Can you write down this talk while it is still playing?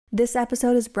This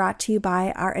episode is brought to you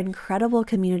by our incredible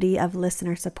community of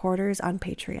listener supporters on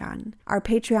Patreon. Our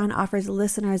Patreon offers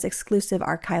listeners exclusive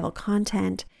archival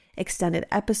content, extended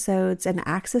episodes, and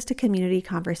access to community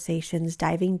conversations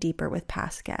diving deeper with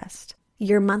past guests.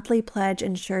 Your monthly pledge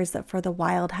ensures that For the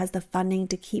Wild has the funding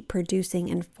to keep producing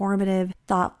informative,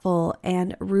 thoughtful,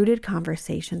 and rooted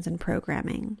conversations and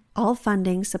programming. All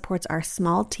funding supports our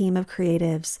small team of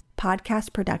creatives,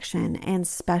 podcast production, and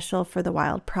special For the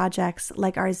Wild projects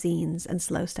like our zines and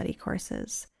slow study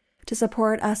courses. To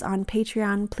support us on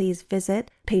Patreon, please visit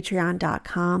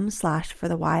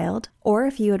patreon.com/forthewild. Or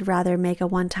if you would rather make a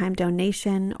one-time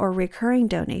donation or recurring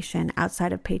donation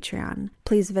outside of Patreon,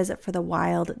 please visit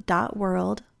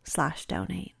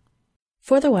forthewild.world/donate.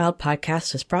 For the Wild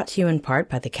podcast is brought to you in part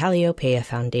by the Calliopeia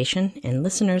Foundation and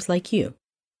listeners like you.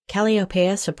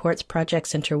 Calliopeia supports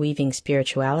projects interweaving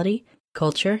spirituality,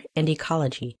 culture, and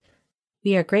ecology.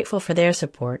 We are grateful for their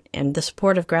support and the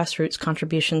support of grassroots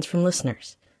contributions from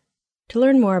listeners. To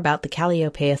learn more about the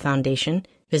Calliopeia Foundation,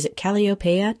 visit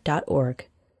calliopeia.org.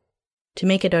 To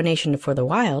make a donation to For the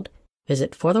Wild,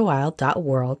 visit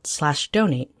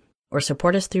forthewild.world/donate or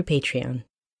support us through Patreon.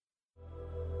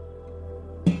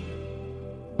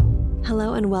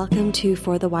 Hello and welcome to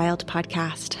For the Wild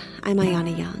podcast. I'm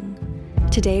Ayana Young.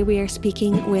 Today we are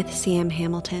speaking with Siam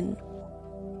Hamilton.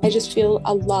 I just feel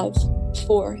a love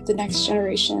for the next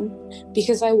generation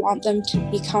because I want them to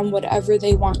become whatever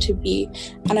they want to be,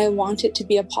 and I want it to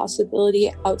be a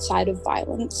possibility outside of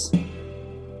violence.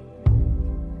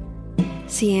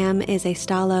 Siam is a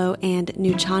Stalo and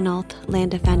Nuu-chah-nulth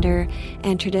land defender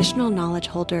and traditional knowledge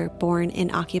holder born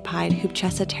in occupied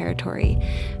Hupchesa territory,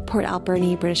 Port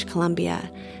Alberni, British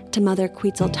Columbia, to mother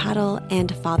Quetzalcoatl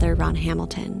and father Ron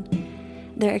Hamilton.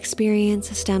 Their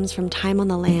experience stems from time on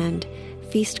the land,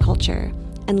 feast culture,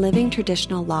 and living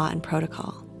traditional law and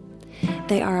protocol.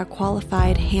 They are a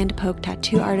qualified hand-poke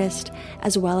tattoo artist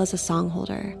as well as a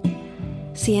songholder.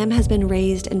 Siam has been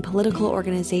raised in political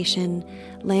organization,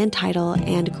 land title,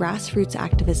 and grassroots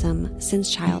activism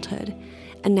since childhood,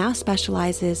 and now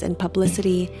specializes in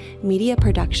publicity, media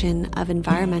production of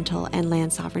environmental and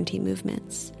land sovereignty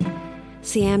movements.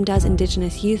 Siam does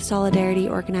Indigenous youth solidarity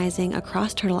organizing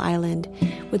across Turtle Island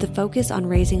with a focus on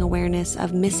raising awareness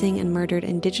of missing and murdered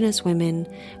Indigenous women,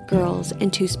 girls,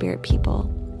 and Two-Spirit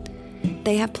people.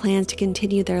 They have plans to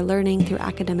continue their learning through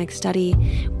academic study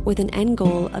with an end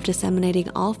goal of disseminating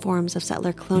all forms of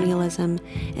settler colonialism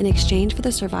in exchange for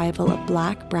the survival of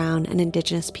Black, Brown, and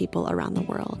Indigenous people around the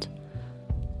world.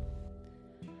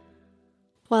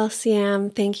 Well, Siam,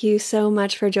 thank you so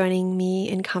much for joining me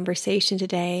in conversation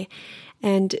today.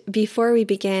 And before we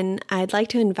begin, I'd like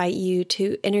to invite you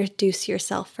to introduce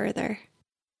yourself further.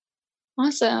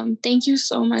 Awesome. Thank you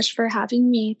so much for having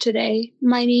me today.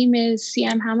 My name is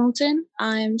Siam Hamilton.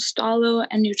 I'm Stalo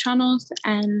and Nuu-chah-nulth,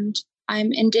 and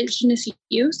I'm Indigenous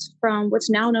youth from what's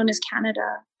now known as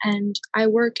Canada. And I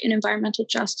work in environmental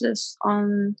justice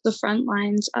on the front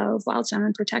lines of wild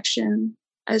salmon protection,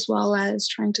 as well as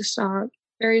trying to stop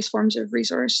various forms of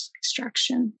resource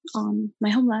extraction on my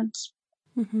homelands.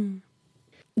 Mm-hmm.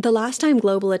 The last time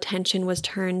global attention was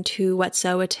turned to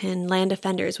Wet'suwet'en land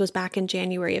defenders was back in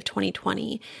January of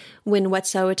 2020, when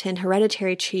Wet'suwet'en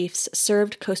hereditary chiefs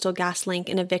served Coastal GasLink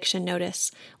an eviction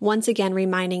notice, once again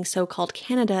reminding so-called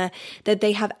Canada that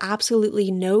they have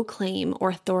absolutely no claim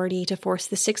or authority to force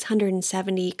the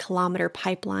 670-kilometer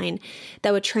pipeline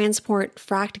that would transport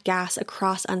fracked gas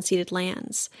across unceded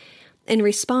lands. In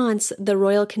response, the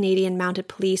Royal Canadian Mounted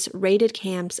Police raided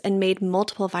camps and made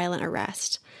multiple violent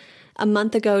arrests. A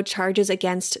month ago, charges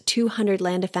against 200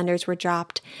 land defenders were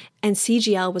dropped, and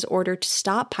CGL was ordered to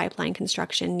stop pipeline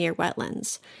construction near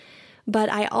wetlands.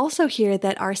 But I also hear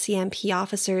that RCMP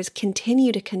officers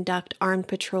continue to conduct armed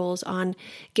patrols on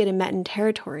Gittimetten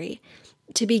territory.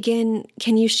 To begin,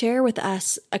 can you share with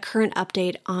us a current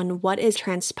update on what is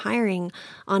transpiring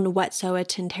on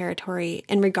Wet'suwet'en territory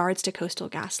in regards to Coastal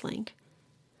GasLink?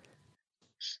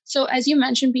 So as you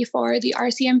mentioned before, the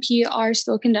RCMP are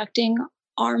still conducting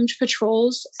armed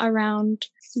patrols around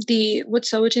the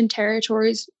Wet'suwet'en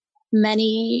territory's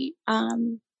many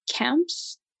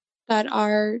camps that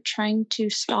are trying to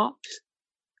stop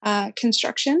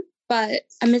construction. But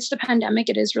amidst the pandemic,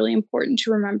 it is really important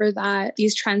to remember that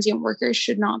these transient workers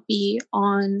should not be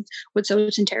on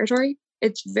Wet'suwet'en territory.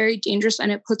 It's very dangerous,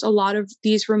 and it puts a lot of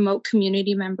these remote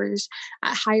community members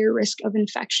at higher risk of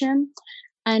infection.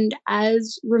 And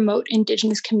as remote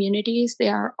Indigenous communities, they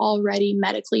are already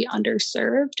medically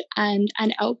underserved, and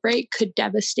an outbreak could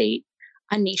devastate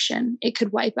a nation. It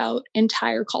could wipe out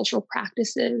entire cultural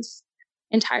practices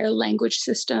entire language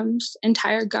systems,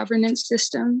 entire governance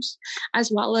systems,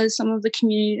 as well as some of the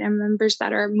community members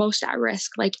that are most at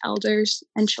risk, like elders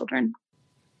and children.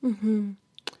 Mm-hmm.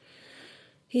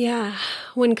 Yeah.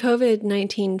 When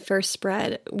COVID-19 first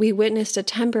spread, we witnessed a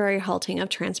temporary halting of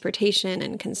transportation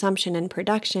and consumption and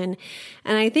production.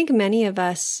 And I think many of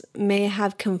us may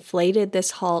have conflated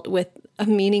this halt with a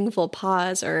meaningful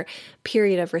pause or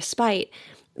period of respite.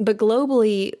 But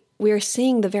globally, we are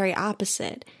seeing the very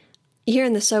opposite. Here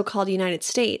in the so-called United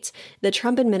States, the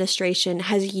Trump administration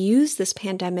has used this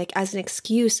pandemic as an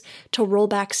excuse to roll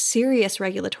back serious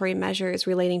regulatory measures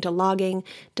relating to logging,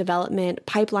 development,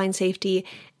 pipeline safety,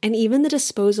 and even the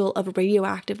disposal of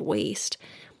radioactive waste.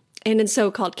 And in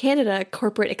so-called Canada,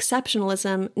 corporate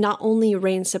exceptionalism not only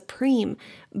reigns supreme,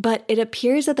 but it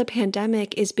appears that the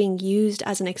pandemic is being used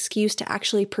as an excuse to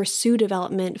actually pursue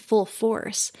development full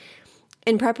force.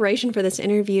 In preparation for this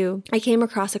interview, I came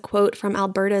across a quote from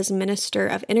Alberta's Minister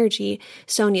of Energy,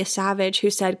 Sonia Savage, who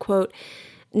said, quote,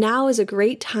 "Now is a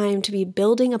great time to be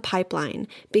building a pipeline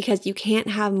because you can't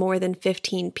have more than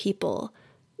 15 people.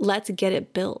 Let's get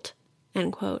it built,"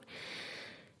 end quote.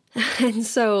 And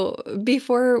so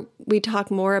before we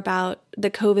talk more about the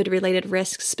COVID-related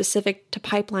risks specific to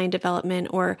pipeline development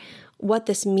or what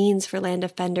this means for land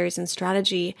defenders and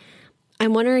strategy,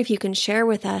 I'm wondering if you can share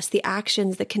with us the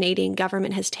actions the Canadian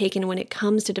government has taken when it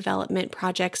comes to development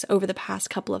projects over the past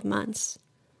couple of months.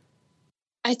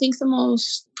 I think the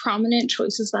most prominent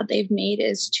choices that they've made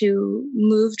is to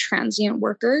move transient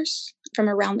workers from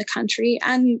around the country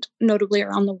and notably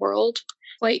around the world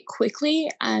quite quickly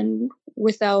and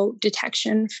without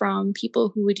detection from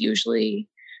people who would usually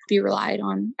be relied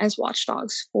on as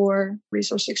watchdogs for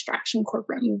resource extraction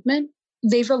corporate movement.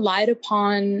 They've relied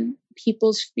upon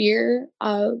people's fear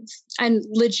of and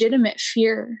legitimate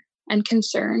fear and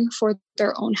concern for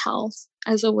their own health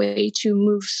as a way to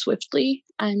move swiftly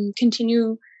and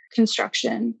continue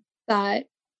construction that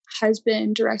has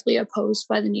been directly opposed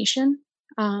by the nation.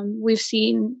 We've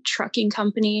seen trucking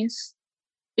companies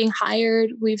being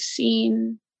hired. We've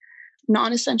seen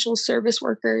non-essential service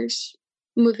workers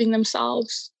moving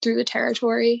themselves through the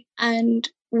territory. And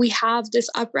we have this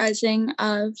uprising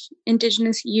of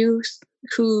Indigenous youth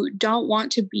who don't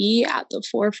want to be at the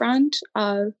forefront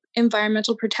of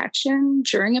environmental protection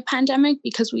during a pandemic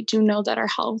because we do know that our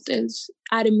health is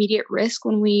at immediate risk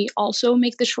when we also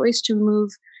make the choice to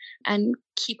move and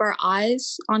keep our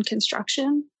eyes on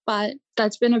construction. But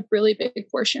that's been a really big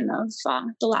portion of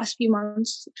the last few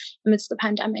months amidst the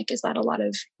pandemic is that a lot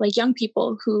of young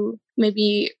people who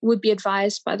maybe would be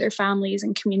advised by their families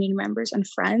and community members and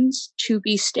friends to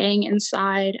be staying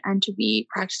inside and to be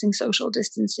practicing social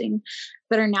distancing,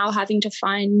 but are now having to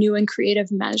find new and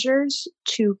creative measures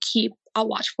to keep a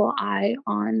watchful eye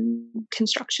on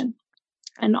construction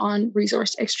and on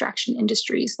resource extraction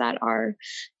industries that are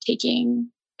taking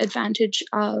advantage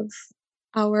of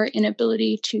our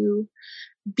inability to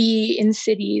be in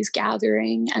cities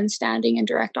gathering and standing in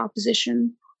direct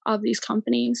opposition of these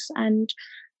companies and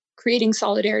creating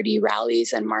solidarity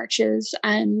rallies and marches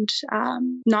and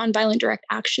nonviolent direct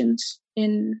actions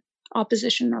in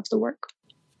opposition of the work.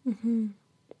 Mm-hmm.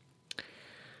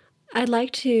 I'd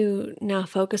like to now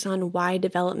focus on why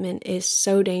development is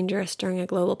so dangerous during a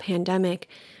global pandemic.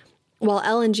 While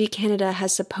LNG Canada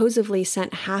has supposedly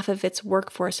sent half of its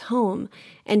workforce home,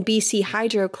 and BC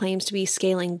Hydro claims to be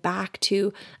scaling back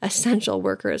to essential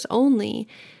workers only,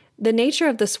 the nature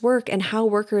of this work and how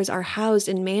workers are housed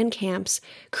in man camps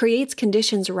creates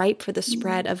conditions ripe for the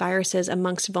spread of viruses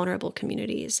amongst vulnerable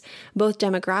communities, both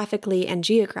demographically and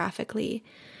geographically.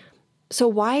 So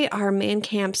why are man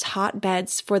camps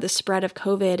hotbeds for the spread of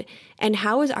COVID, and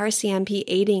how is RCMP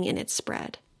aiding in its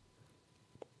spread?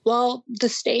 Well, the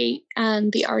state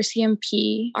and the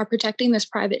RCMP are protecting this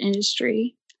private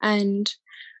industry, and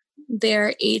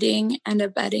they're aiding and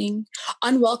abetting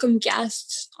unwelcome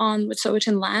guests on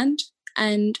Wet'suwet'en land.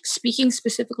 And speaking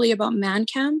specifically about man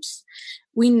camps,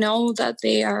 we know that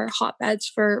they are hotbeds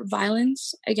for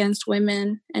violence against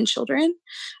women and children,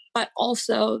 but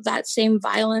also that same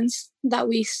violence that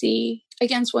we see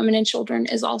against women and children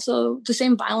is also the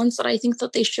same violence that I think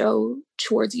that they show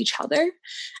towards each other.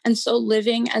 And so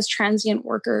living as transient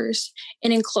workers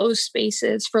in enclosed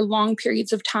spaces for long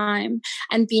periods of time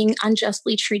and being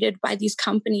unjustly treated by these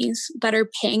companies that are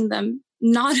paying them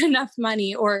not enough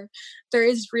money, or there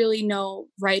is really no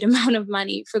right amount of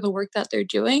money for the work that they're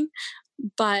doing,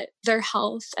 but their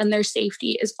health and their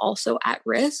safety is also at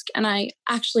risk. And I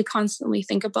actually constantly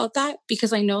think about that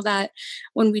because I know that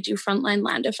when we do frontline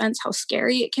land defense, how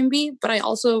scary it can be. But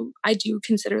I do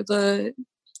consider the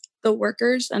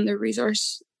workers and the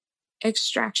resource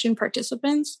extraction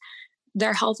participants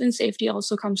their health and safety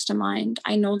also comes to mind.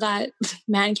 I know that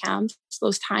man camps,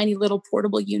 those tiny little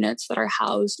portable units that are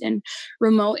housed in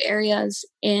remote areas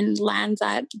in land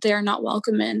that they're not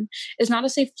welcome in, is not a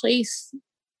safe place.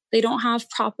 They don't have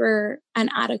proper and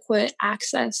adequate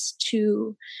access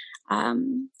to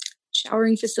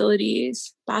showering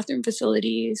facilities, bathroom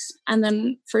facilities, and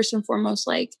then first and foremost,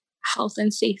 like health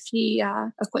and safety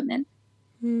equipment.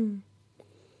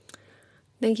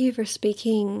 Thank you for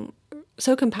speaking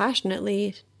so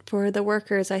compassionately for the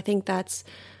workers. I think that's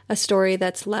a story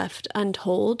that's left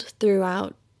untold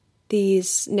throughout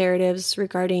these narratives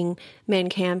regarding man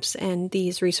camps and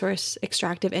these resource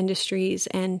extractive industries,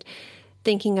 and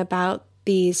thinking about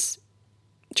these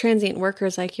transient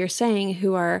workers, like you're saying,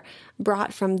 who are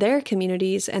brought from their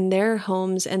communities and their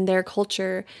homes and their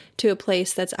culture to a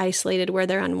place that's isolated where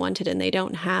they're unwanted and they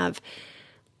don't have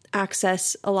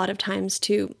access a lot of times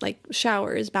to like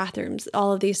showers, bathrooms,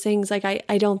 all of these things. Like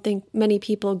I don't think many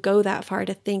people go that far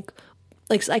to think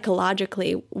like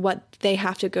psychologically what they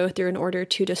have to go through in order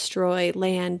to destroy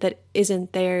land that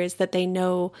isn't theirs, that they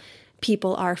know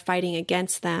people are fighting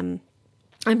against them.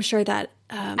 I'm sure that,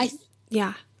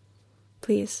 yeah,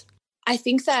 please. I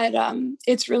think that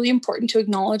it's really important to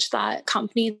acknowledge that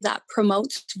company that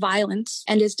promotes violence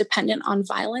and is dependent on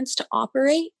violence to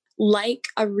operate, like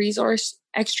a resource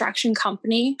extraction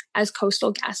company, as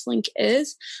Coastal GasLink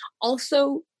is,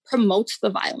 also promotes the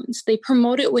violence. They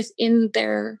promote it within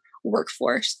their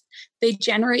workforce. They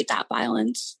generate that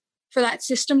violence. For that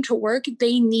system to work,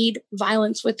 they need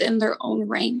violence within their own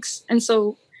ranks. And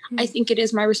so I think it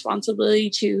is my responsibility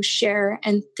to share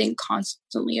and think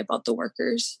constantly about the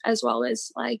workers, as well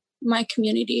as like my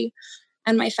community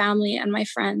and my family and my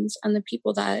friends and the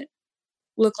people that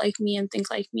look like me and think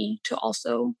like me, to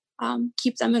also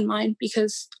keep them in mind,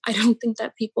 because I don't think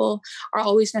that people are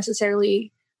always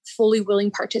necessarily fully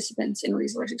willing participants in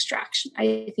resource extraction.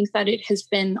 I think that it has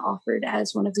been offered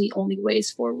as one of the only ways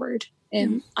forward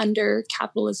under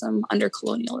capitalism, under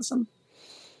colonialism.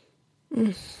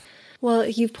 Well,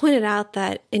 you've pointed out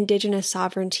that Indigenous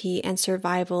sovereignty and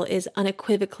survival is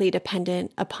unequivocally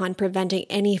dependent upon preventing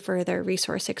any further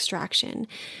resource extraction.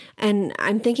 And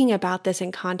I'm thinking about this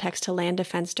in context to land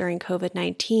defense during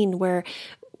COVID-19, where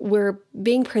we're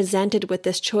being presented with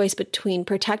this choice between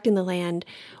protecting the land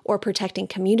or protecting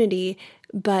community,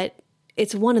 but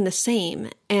it's one and the same.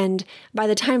 And by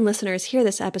the time listeners hear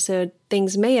this episode,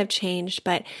 things may have changed,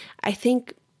 but I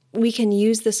think we can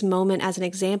use this moment as an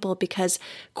example because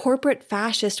corporate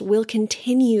fascists will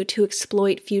continue to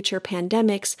exploit future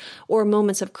pandemics or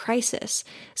moments of crisis.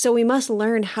 So we must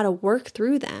learn how to work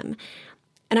through them.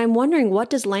 And I'm wondering, what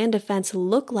does land defense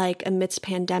look like amidst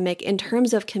pandemic in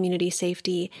terms of community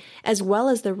safety, as well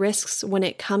as the risks when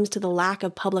it comes to the lack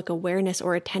of public awareness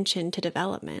or attention to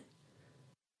development?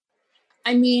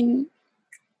 I mean,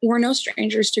 we're no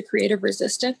strangers to creative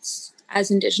resistance as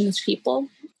Indigenous people,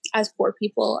 as poor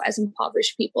people, as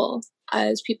impoverished people,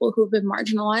 as people who have been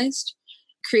marginalized.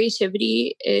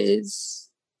 Creativity is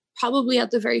probably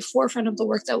at the very forefront of the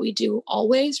work that we do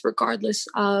always, regardless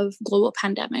of global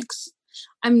pandemics.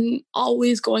 I'm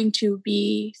always going to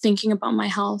be thinking about my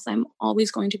health. I'm always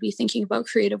going to be thinking about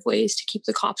creative ways to keep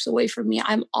the cops away from me.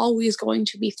 I'm always going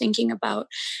to be thinking about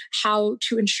how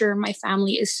to ensure my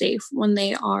family is safe when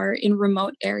they are in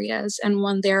remote areas and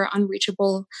when they're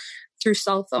unreachable through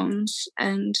cell phones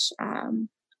and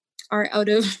are out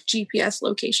of GPS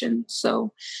location.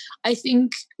 So I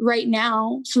think right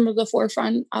now, some of the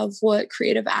forefront of what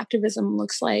creative activism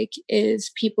looks like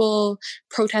is people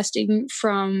protesting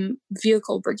from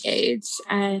vehicle brigades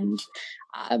and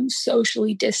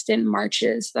socially distant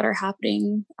marches that are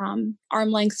happening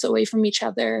arm lengths away from each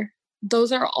other.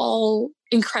 Those are all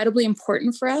incredibly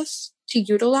important for us to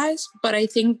utilize, but I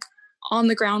think on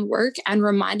the ground work and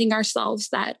reminding ourselves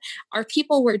that our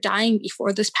people were dying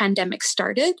before this pandemic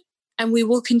started, and we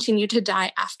will continue to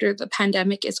die after the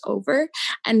pandemic is over.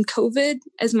 And COVID,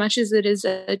 as much as it is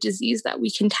a disease that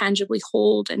we can tangibly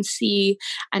hold and see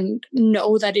and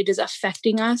know that it is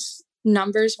affecting us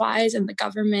numbers-wise, and the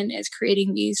government is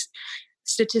creating these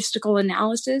statistical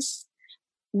analysis,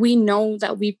 we know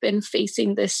that we've been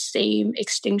facing this same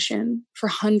extinction for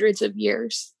hundreds of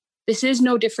years. This is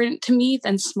no different to me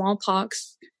than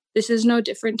smallpox. This is no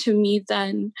different to me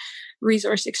than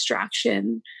resource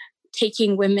extraction,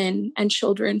 taking women and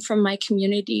children from my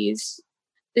communities.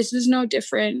 This is no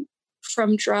different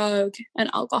from drug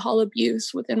and alcohol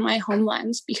abuse within my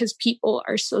homelands, because people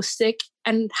are so sick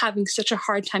and having such a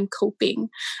hard time coping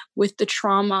with the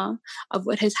trauma of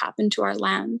what has happened to our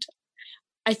land.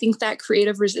 I think that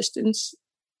creative resistance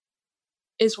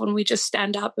is when we just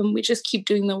stand up and we just keep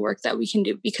doing the work that we can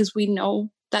do, because we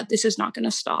know that this is not going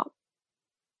to stop.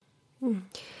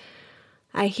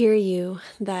 I hear you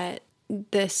that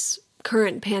this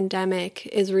current pandemic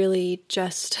is really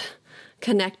just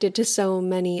connected to so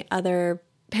many other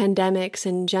pandemics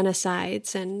and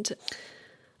genocides and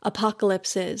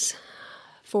apocalypses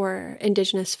for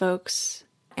Indigenous folks.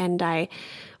 And I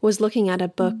was looking at a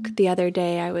book the other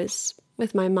day. I was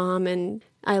with my mom, and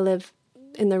I live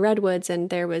in the Redwoods, and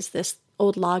there was this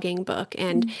old logging book,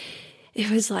 and it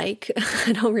was like,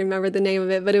 I don't remember the name of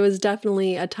it, but it was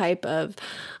definitely a type of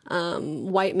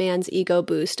white man's ego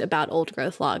boost about old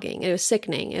growth logging. It was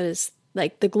sickening. It was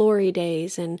like the glory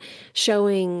days and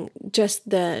showing just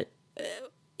the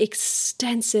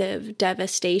extensive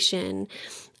devastation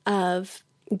of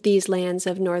these lands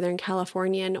of Northern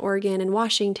California and Oregon and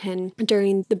Washington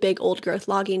during the big old growth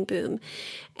logging boom.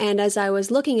 And as I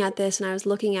was looking at this, and I was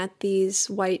looking at these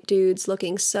white dudes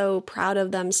looking so proud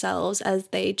of themselves as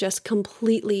they just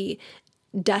completely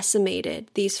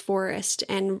decimated these forests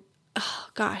and, oh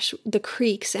gosh, the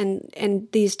creeks and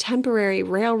these temporary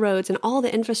railroads and all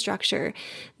the infrastructure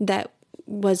that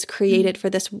was created for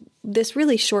this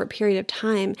really short period of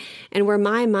time. And where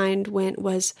my mind went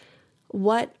was,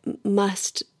 what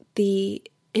must the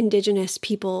Indigenous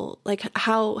people, like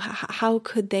how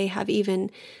could they have even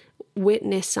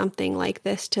witnessed something like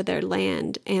this to their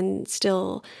land and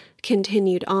still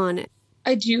continued on?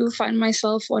 I do find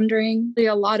myself wondering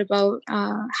a lot about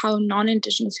how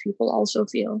non-Indigenous people also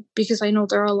feel, because I know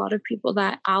there are a lot of people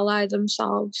that ally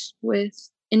themselves with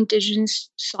Indigenous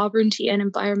sovereignty and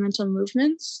environmental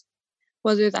movements,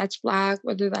 whether that's Black,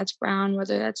 whether that's Brown,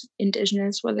 whether that's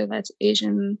Indigenous, whether that's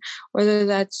Asian, whether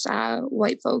that's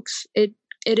white folks. It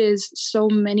is so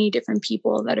many different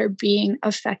people that are being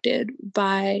affected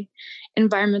by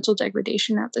environmental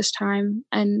degradation at this time.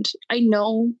 And I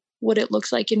know what it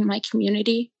looks like in my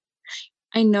community.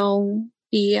 I know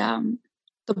the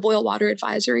boil water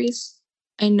advisories.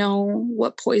 I know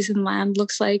what poison land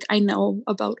looks like. I know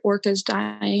about orcas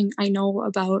dying. I know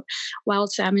about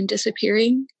wild salmon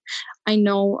disappearing. I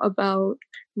know about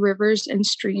rivers and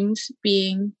streams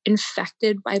being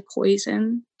infected by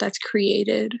poison that's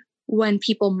created when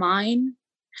people mine.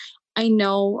 I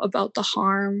know about the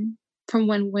harm from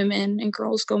when women and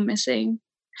girls go missing.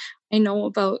 I know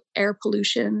about air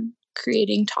pollution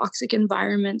creating toxic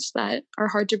environments that are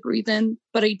hard to breathe in,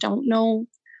 but I don't know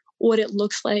what it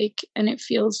looks like and it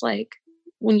feels like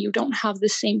when you don't have the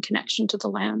same connection to the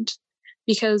land.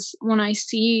 Because when I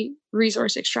see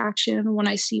resource extraction, when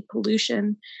I see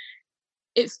pollution,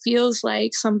 it feels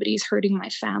like somebody's hurting my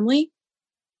family,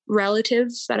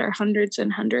 relatives that are hundreds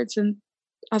and hundreds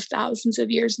of thousands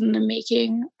of years in the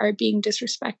making are being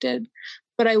disrespected.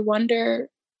 But I wonder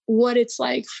what it's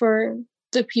like for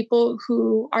the people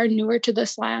who are newer to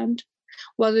this land,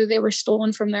 whether they were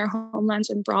stolen from their homelands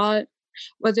and brought,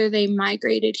 whether they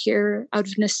migrated here out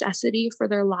of necessity for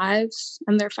their lives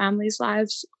and their families'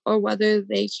 lives, or whether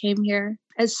they came here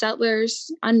as settlers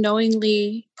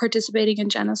unknowingly participating in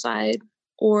genocide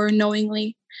or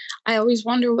knowingly. I always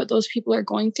wonder what those people are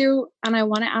going through, and I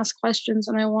want to ask questions,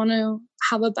 and I want to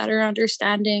have a better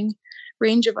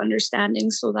range of understanding,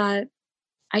 so that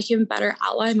I can better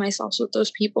ally myself with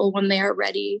those people when they are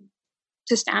ready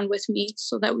to stand with me,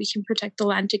 so that we can protect the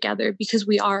land together, because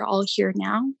we are all here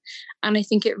now. And I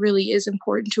think it really is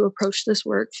important to approach this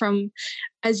work from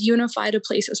as unified a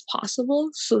place as possible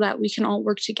so that we can all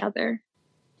work together.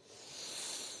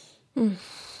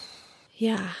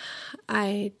 Yeah,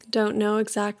 I don't know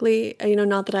exactly,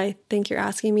 not that I think you're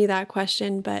asking me that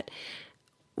question, but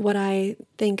what I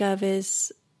think of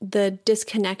is the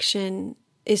disconnection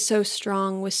is so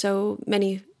strong with so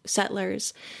many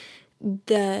settlers.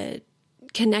 The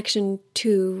connection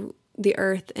to the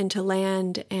earth and to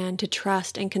land and to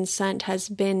trust and consent has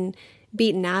been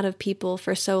beaten out of people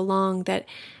for so long that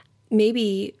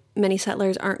maybe many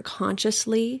settlers aren't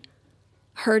consciously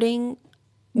hurting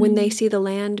when they see the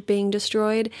land being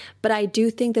destroyed. But I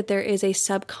do think that there is a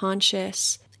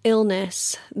subconscious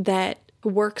illness that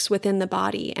works within the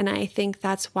body. And I think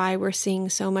that's why we're seeing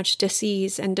so much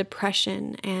disease and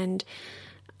depression and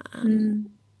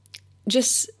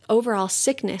just overall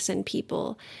sickness in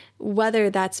people, whether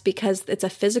that's because it's a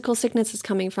physical sickness that's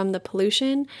coming from the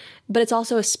pollution, but it's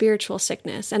also a spiritual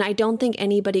sickness. And I don't think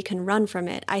anybody can run from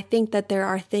it. I think that there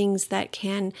are things that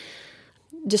can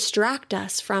distract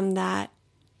us from that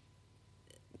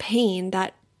pain,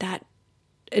 that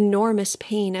enormous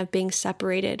pain of being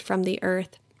separated from the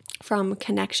earth, from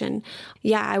connection.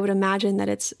 Yeah, I would imagine that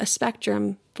it's a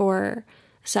spectrum for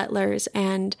settlers.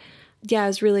 And yeah, it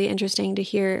was really interesting to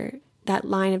hear that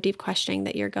line of deep questioning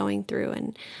that you're going through.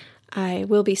 And I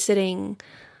will be sitting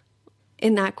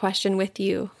in that question with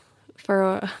you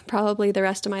for probably the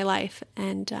rest of my life.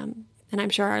 And And I'm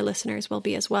sure our listeners will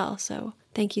be as well. So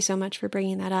thank you so much for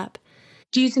bringing that up.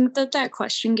 Do you think that that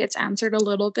question gets answered a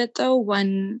little bit, though,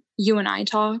 when you and I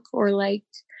talk, or like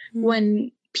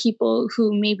when people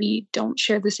who maybe don't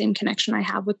share the same connection I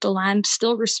have with the land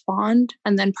still respond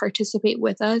and then participate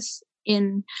with us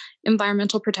in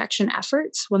environmental protection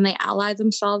efforts, when they ally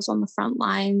themselves on the front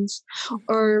lines,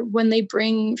 or when they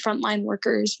bring frontline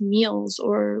workers meals,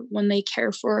 or when they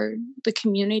care for the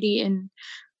community in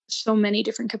so many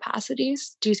different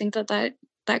capacities? Do you think that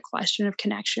that question of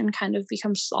connection kind of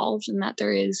becomes solved, and that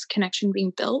there is connection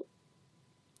being built?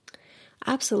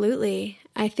 Absolutely.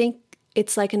 I think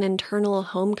it's like an internal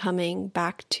homecoming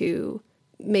back to,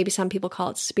 maybe some people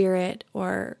call it spirit,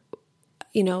 or,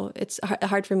 you know, it's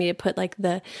hard for me to put like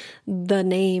the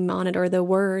name on it or the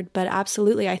word, but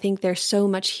absolutely. I think there's so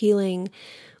much healing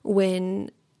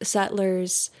when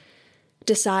settlers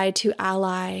decide to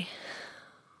ally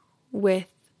with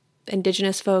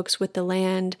Indigenous folks, with the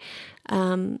land,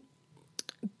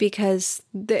 because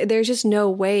there's just no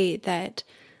way that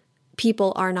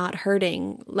people are not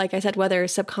hurting. Like I said, whether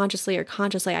subconsciously or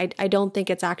consciously, I don't think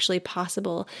it's actually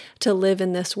possible to live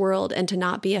in this world and to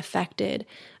not be affected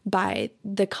by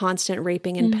the constant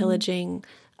raping and pillaging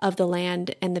of the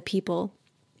land and the people.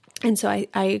 And so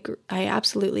I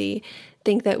absolutely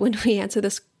think that when we answer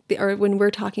this, or when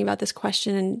we're talking about this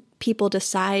question and people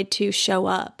decide to show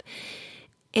up,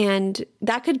 and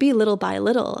that could be little by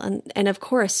little. And of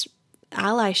course,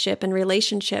 allyship and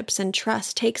relationships and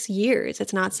trust takes years.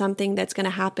 It's not something that's going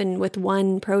to happen with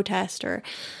one protest or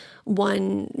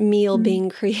one meal being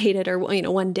created, or, you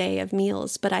know, one day of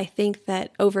meals. But I think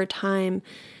that over time,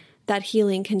 that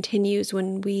healing continues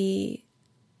when we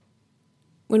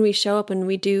show up and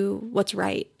we do what's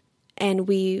right, and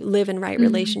we live in right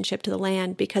relationship to the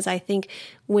land. Because I think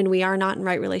when we are not in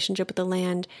right relationship with the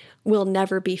land, we'll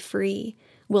never be free.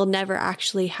 We'll never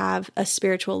actually have a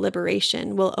spiritual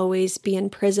liberation. We'll always be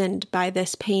imprisoned by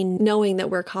this pain, knowing that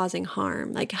we're causing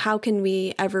harm. Like, how can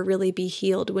we ever really be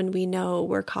healed when we know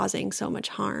we're causing so much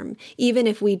harm? Even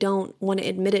if we don't want to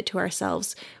admit it to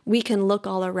ourselves, we can look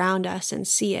all around us and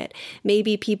see it.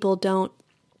 Maybe people don't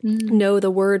know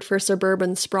the word for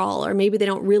suburban sprawl, or maybe they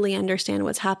don't really understand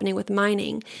what's happening with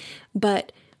mining.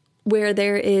 But where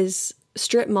there is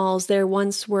strip malls, there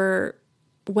once were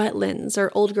wetlands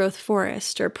or old growth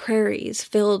forest or prairies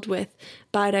filled with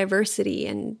biodiversity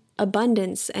and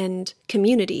abundance and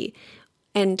community.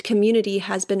 And community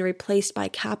has been replaced by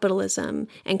capitalism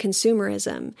and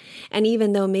consumerism. And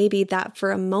even though maybe that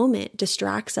for a moment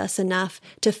distracts us enough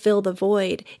to fill the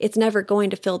void, it's never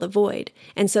going to fill the void.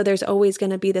 And so there's always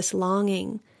going to be this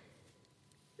longing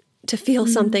to feel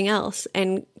something else.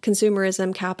 And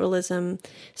consumerism, capitalism,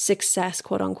 success,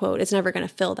 quote unquote, it's never going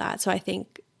to fill that. So I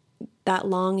think that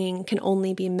longing can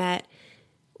only be met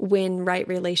when right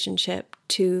relationship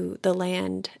to the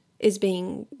land is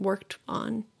being worked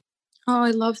on. Oh,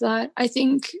 I love that. I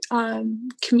think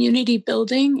community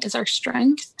building is our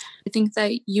strength. I think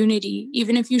that unity,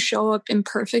 even if you show up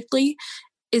imperfectly,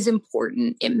 is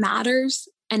important. It matters,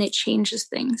 and it changes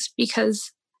things,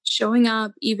 because showing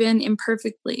up even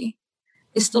imperfectly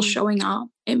is still showing up.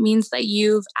 It means that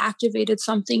you've activated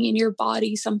something in your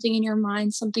body, something in your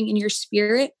mind, something in your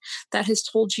spirit that has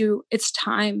told you it's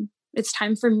time. It's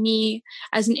time for me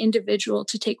as an individual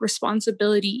to take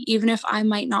responsibility, even if I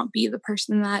might not be the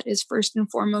person that is first and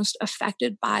foremost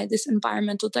affected by this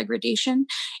environmental degradation.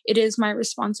 It is my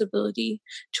responsibility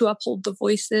to uphold the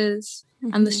voices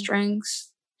and the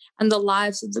strengths and the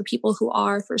lives of the people who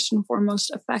are first and foremost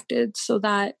affected, so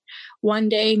that one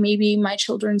day maybe my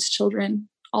children's children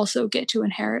also get to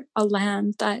inherit a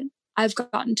land that I've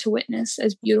gotten to witness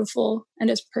as beautiful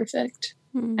and as perfect,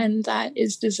 and that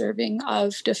is deserving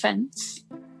of defense.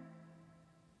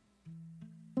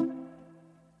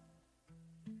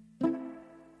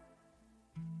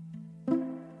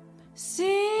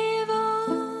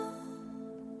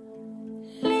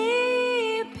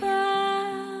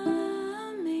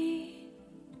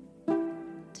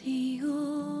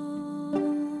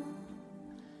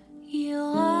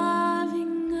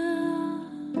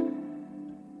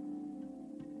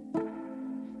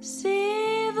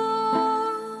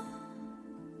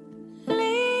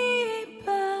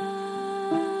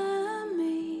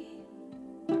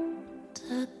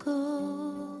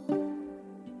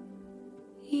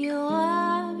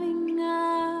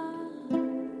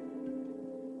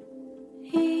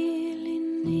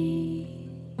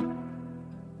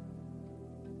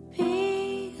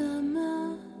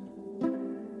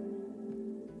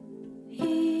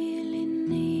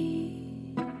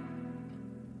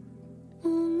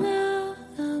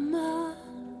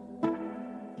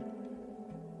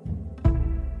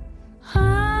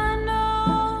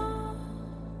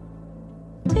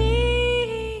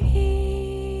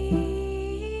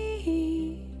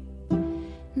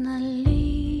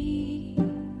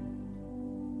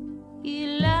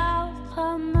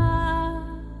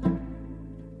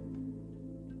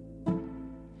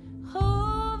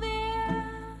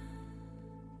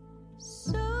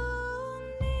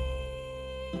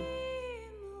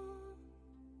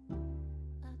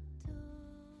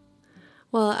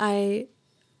 Well, I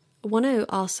want to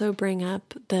also bring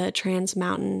up the Trans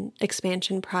Mountain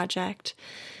expansion project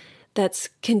that's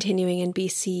continuing in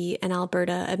BC and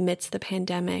Alberta amidst the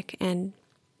pandemic. And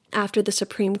after the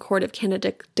Supreme Court of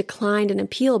Canada declined an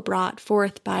appeal brought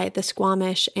forth by the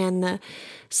Squamish and the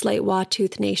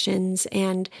Tsleil-Waututh Nations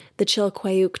and the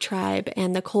Chilkoot tribe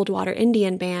and the Coldwater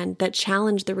Indian Band that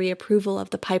challenged the reapproval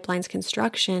of the pipeline's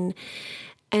construction.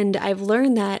 And I've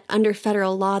learned that under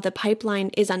federal law, the pipeline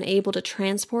is unable to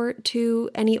transport to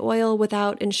any oil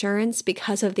without insurance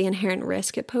because of the inherent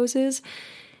risk it poses.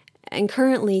 And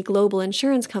currently, global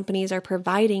insurance companies are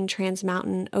providing Trans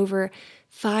Mountain over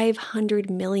 $500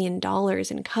 million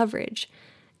in coverage.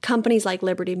 Companies like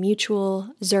Liberty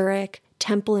Mutual, Zurich,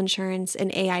 Temple Insurance,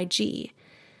 and AIG.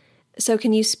 So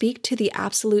can you speak to the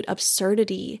absolute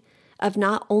absurdity of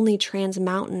not only Trans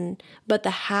Mountain, but the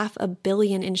 $500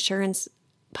 million insurance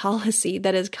policy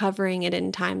that is covering it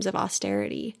in times of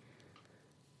austerity?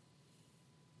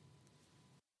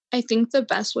 I think the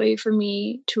best way for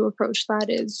me to approach that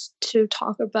is to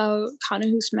talk about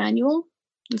Kanehu's Manuel,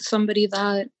 somebody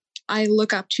that I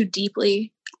look up to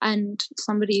deeply and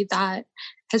somebody that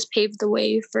has paved the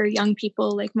way for young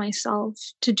people like myself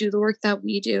to do the work that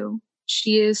we do.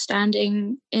 She is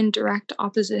standing in direct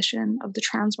opposition of the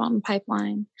Trans Mountain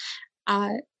Pipeline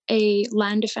at a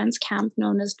land defense camp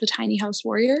known as the Tiny House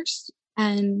Warriors.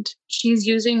 And she's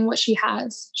using what she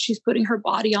has. She's putting her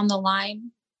body on the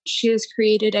line. She has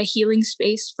created a healing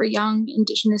space for young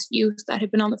Indigenous youth that have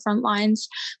been on the front lines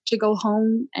to go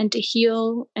home and to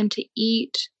heal and to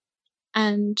eat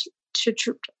and to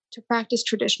practice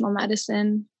traditional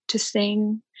medicine, to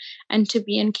sing, and to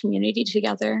be in community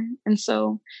together. And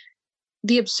so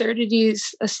the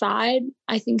absurdities aside,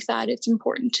 I think that it's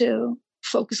important to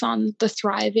focus on the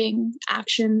thriving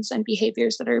actions and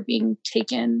behaviors that are being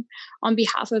taken on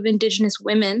behalf of Indigenous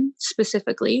women,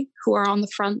 specifically, who are on the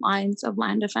front lines of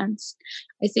land defense.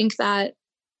 I think that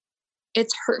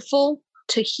it's hurtful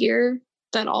to hear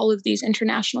that all of these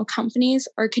international companies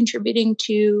are contributing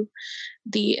to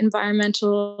the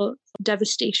environmental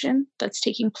devastation that's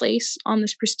taking place on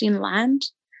this pristine land,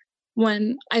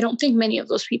 when I don't think many of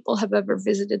those people have ever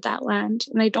visited that land.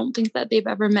 And I don't think that they've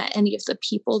ever met any of the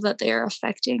people that they are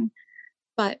affecting.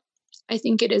 But I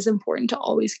think it is important to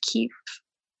always keep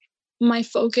my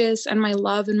focus and my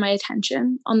love and my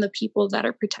attention on the people that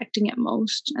are protecting it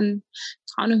most. And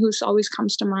Kanehu's always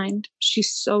comes to mind.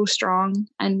 She's so strong.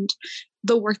 And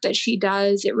the work that she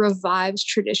does, it revives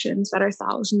traditions that are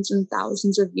thousands and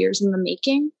thousands of years in the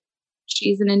making.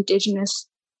 She's an Indigenous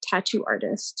tattoo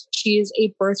artist. She is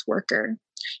a birth worker.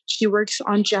 She works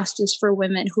on justice for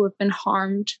women who have been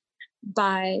harmed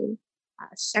by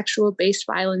sexual-based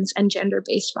violence and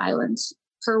gender-based violence.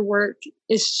 Her work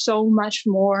is so much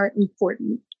more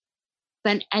important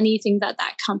than anything that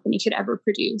company could ever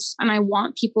produce. And I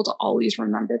want people to always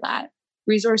remember that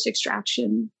resource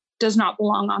extraction does not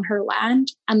belong on her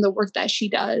land, and the work that she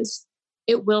does,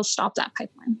 it will stop that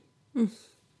pipeline.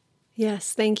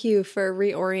 Yes, thank you for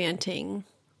reorienting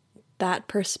that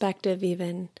perspective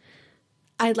even.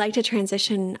 I'd like to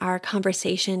transition our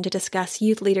conversation to discuss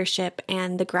youth leadership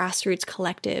and the grassroots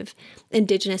collective,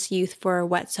 Indigenous Youth for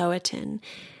Wet'suwet'en.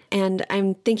 And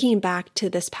I'm thinking back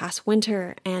to this past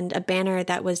winter and a banner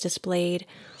that was displayed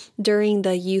during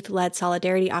the youth-led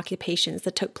solidarity occupations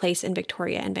that took place in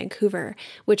Victoria and Vancouver,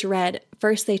 which read,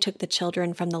 "First they took the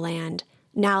children from the land,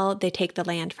 now they take the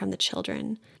land from the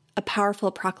children." A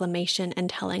powerful proclamation and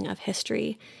telling of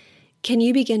history. Can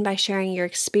you begin by sharing your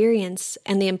experience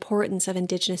and the importance of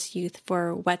Indigenous youth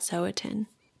for Wet'suwet'en?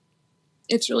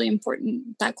 It's really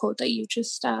important, that quote that you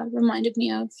just reminded me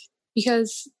of,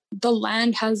 because the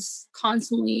land has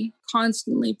constantly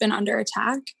been under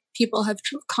attack. People have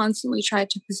constantly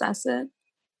tried to possess it.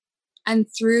 And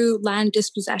through land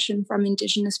dispossession from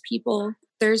Indigenous people,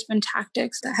 there's been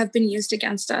tactics that have been used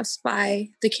against us by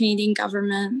the Canadian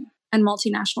government and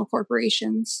multinational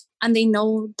corporations. And they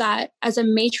know that as a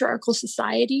matriarchal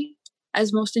society,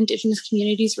 as most Indigenous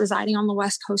communities residing on the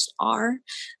West Coast are,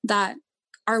 that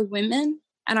our women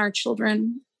and our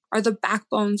children are the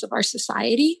backbones of our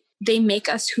society. They make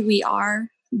us who we are.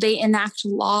 They enact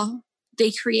law.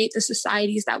 They create the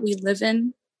societies that we live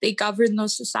in. They govern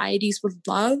those societies with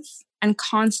love and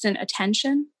constant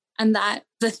attention. And that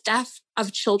the theft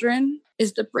of children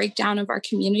is the breakdown of our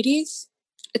communities.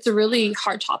 It's a really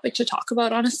hard topic to talk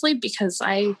about, honestly, because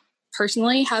I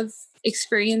personally have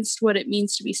experienced what it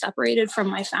means to be separated from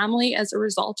my family as a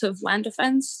result of land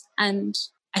defense. And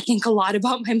I think a lot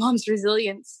about my mom's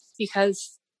resilience,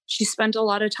 because she spent a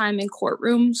lot of time in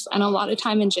courtrooms and a lot of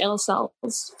time in jail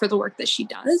cells for the work that she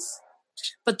does.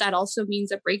 But that also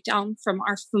means a breakdown from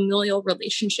our familial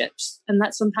relationships. And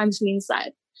that sometimes means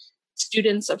that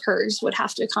students of hers would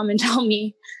have to come and tell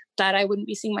me that I wouldn't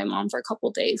be seeing my mom for a couple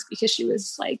of days because she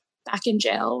was like back in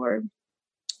jail or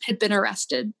had been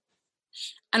arrested.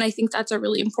 And I think that's a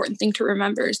really important thing to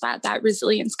remember, is that that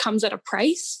resilience comes at a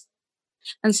price.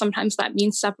 And sometimes that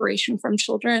means separation from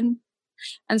children.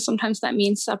 And sometimes that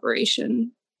means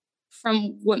separation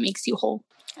from what makes you whole.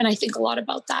 And I think a lot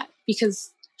about that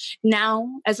because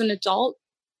now as an adult,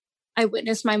 I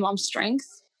witness my mom's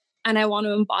strength and I want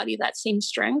to embody that same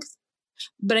strength.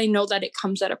 But I know that it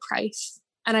comes at a price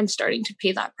and I'm starting to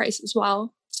pay that price as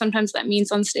well. Sometimes that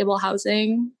means unstable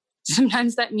housing.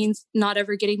 Sometimes that means not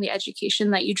ever getting the education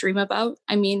that you dream about.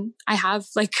 I mean, I have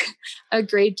like a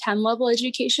grade 10 level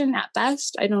education at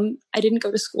best. I didn't go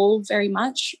to school very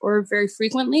much or very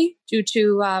frequently due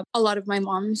to a lot of my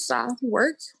mom's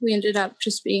work. We ended up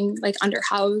just being like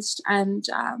underhoused and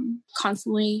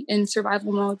constantly in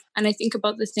survival mode. And I think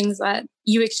about the things that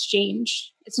you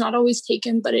exchange. It's not always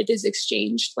taken, but it is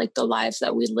exchanged. Like the lives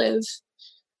that we live,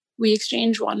 we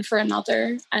exchange one for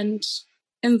another. And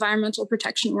environmental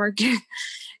protection work,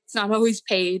 it's not always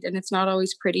paid and it's not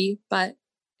always pretty, but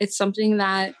it's something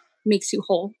that makes you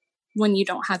whole when you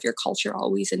don't have your culture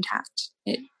always intact.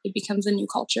 It becomes a new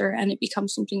culture and it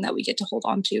becomes something that we get to hold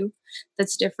on to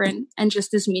that's different and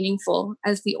just as meaningful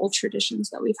as the old traditions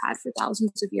that we've had for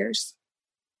thousands of years.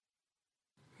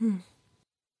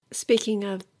 Speaking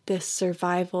of this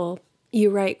survival,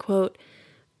 you write, quote,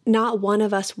 "Not one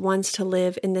of us wants to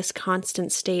live in this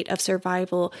constant state of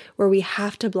survival where we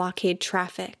have to blockade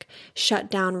traffic,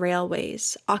 shut down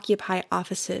railways, occupy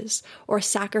offices, or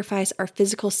sacrifice our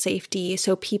physical safety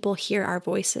so people hear our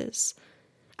voices.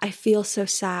 I feel so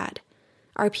sad.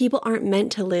 Our people aren't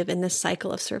meant to live in this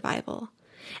cycle of survival.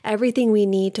 Everything we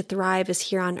need to thrive is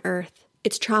here on Earth.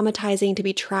 It's traumatizing to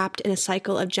be trapped in a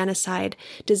cycle of genocide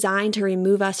designed to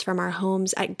remove us from our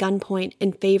homes at gunpoint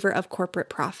in favor of corporate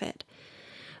profit.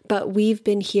 But we've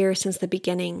been here since the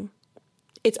beginning.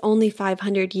 It's only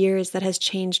 500 years that has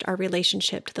changed our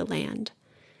relationship to the land.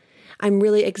 I'm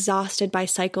really exhausted by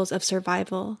cycles of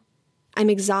survival. I'm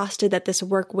exhausted that this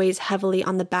work weighs heavily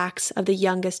on the backs of the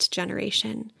youngest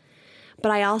generation.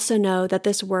 But I also know that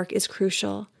this work is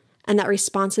crucial and that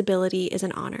responsibility is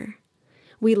an honor.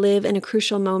 We live in a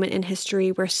crucial moment in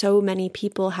history where so many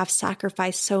people have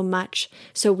sacrificed so much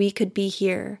so we could be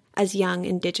here as young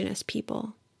Indigenous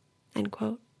people." End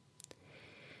quote.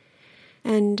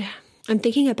 And I'm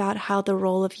thinking about how the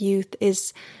role of youth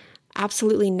is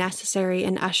absolutely necessary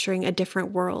in ushering a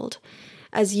different world,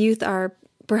 as youth are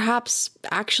perhaps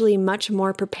actually much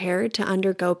more prepared to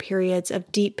undergo periods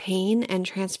of deep pain and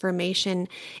transformation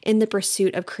in the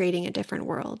pursuit of creating a different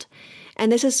world.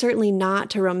 And this is certainly not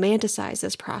to romanticize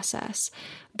this process,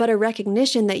 but a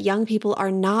recognition that young people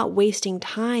are not wasting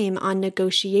time on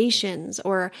negotiations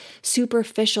or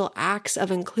superficial acts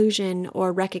of inclusion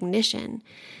or recognition.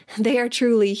 They are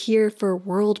truly here for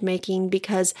world making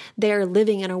because they are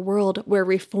living in a world where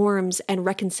reforms and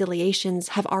reconciliations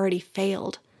have already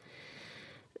failed.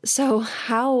 So,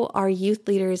 how are youth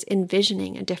leaders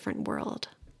envisioning a different world?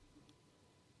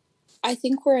 I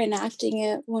think we're enacting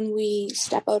it when we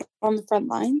step out on the front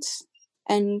lines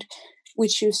and we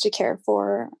choose to care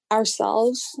for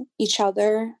ourselves, each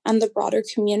other, and the broader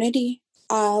community.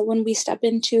 When we step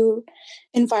into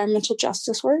environmental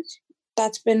justice work,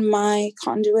 that's been my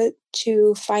conduit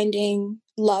to finding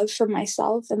love for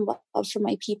myself and love for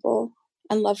my people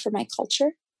and love for my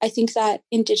culture. I think that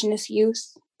Indigenous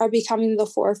youth are becoming the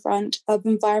forefront of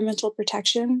environmental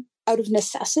protection out of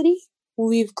necessity.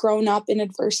 We've grown up in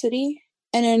adversity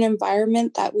in an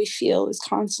environment that we feel is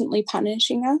constantly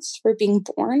punishing us for being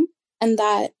born, and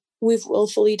that we've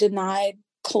willfully denied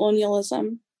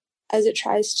colonialism as it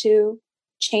tries to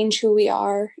change who we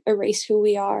are, erase who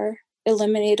we are,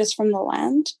 eliminate us from the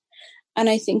land. And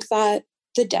I think that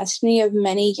the destiny of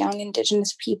many young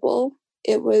Indigenous people,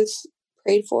 it was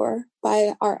prayed for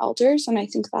by our elders. And I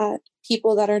think that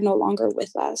people that are no longer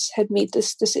with us had made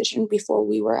this decision before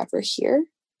we were ever here.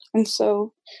 And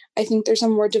so I think there's a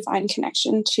more divine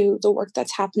connection to the work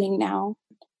that's happening now.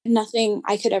 Nothing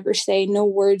I could ever say, no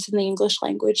words in the English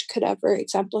language could ever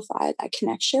exemplify that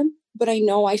connection. But I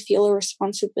know I feel a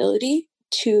responsibility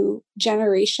to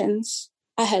generations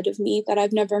ahead of me that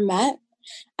I've never met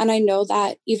And I know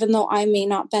that even though I may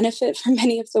not benefit from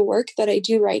any of the work that I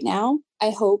do right now,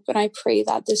 I hope and I pray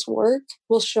that this work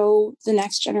will show the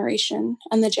next generation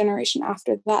and the generation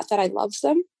after that I love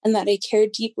them and that I care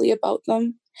deeply about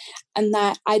them, and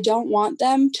that I don't want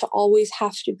them to always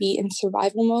have to be in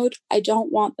survival mode. I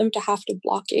don't want them to have to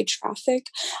blockade traffic.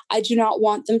 I do not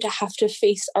want them to have to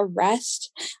face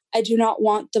arrest. I do not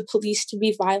want the police to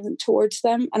be violent towards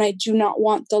them. And I do not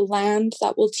want the land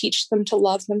that will teach them to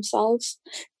love themselves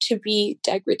to be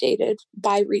degraded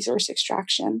by resource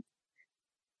extraction.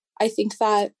 I think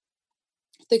that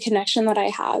the connection that I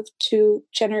have to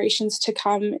generations to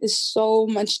come is so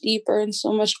much deeper and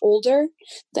so much older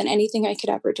than anything I could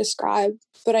ever describe.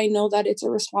 But I know that it's a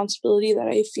responsibility that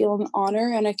I feel an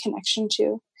honor and a connection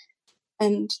to,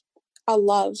 and a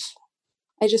love.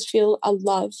 I just feel a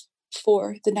love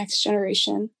for the next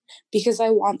generation because I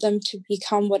want them to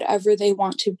become whatever they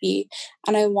want to be.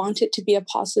 And I want it to be a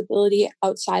possibility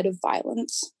outside of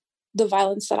violence, the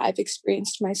violence that I've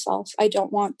experienced myself. I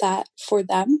don't want that for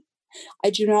them. I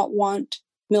do not want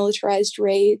militarized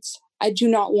raids. I do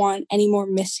not want any more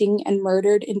missing and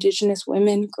murdered Indigenous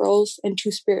women, girls, and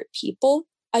Two-Spirit people.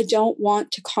 I don't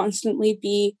want to constantly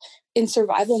be in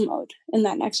survival mode in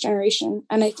that next generation.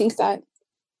 And I think that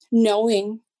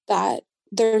knowing that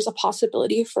there's a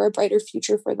possibility for a brighter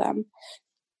future for them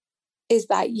is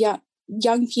that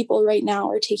young people right now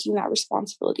are taking that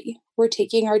responsibility. We're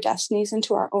taking our destinies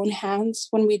into our own hands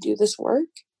when we do this work.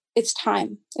 It's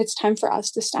time. It's time for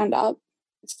us to stand up.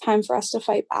 It's time for us to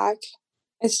fight back.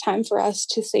 It's time for us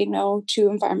to say no to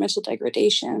environmental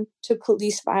degradation, to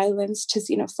police violence, to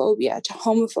xenophobia, to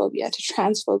homophobia, to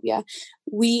transphobia.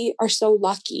 We are so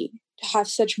lucky to have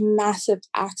such massive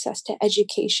access to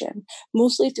education,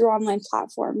 mostly through online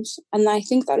platforms. And I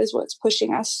think that is what's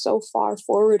pushing us so far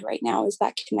forward right now, is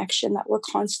that connection that we're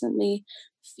constantly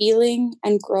feeling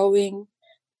and growing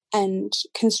and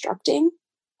constructing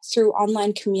through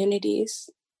online communities.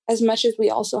 As much as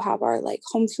we also have our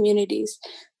home communities,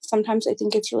 sometimes I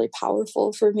think it's really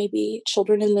powerful for maybe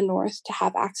children in the North to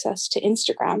have access to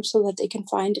Instagram so that they can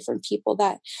find different people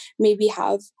that maybe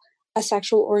have a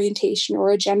sexual orientation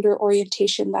or a gender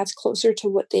orientation that's closer to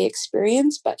what they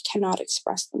experience but cannot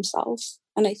express themselves.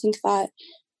 And I think that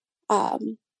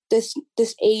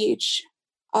this age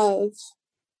of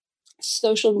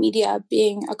social media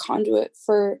being a conduit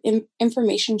for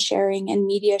information sharing and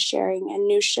media sharing and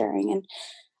news sharing,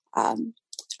 and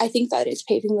I think that it's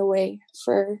paving the way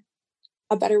for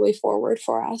a better way forward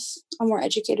for us, a more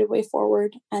educated way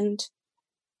forward. And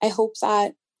I hope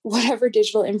that whatever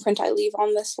digital imprint I leave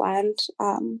on this land,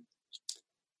 the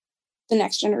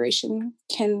next generation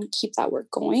can keep that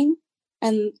work going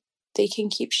and they can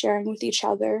keep sharing with each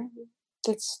other.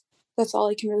 That's all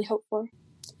I can really hope for.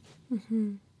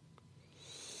 Mm-hmm.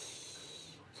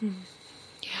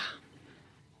 Yeah.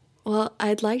 Well,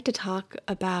 I'd like to talk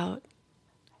about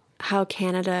how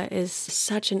Canada is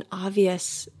such an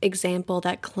obvious example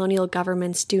that colonial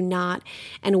governments do not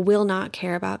and will not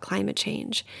care about climate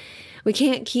change. We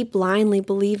can't keep blindly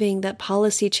believing that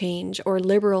policy change or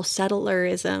liberal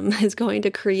settlerism is going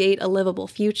to create a livable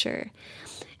future.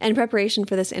 In preparation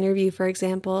for this interview, for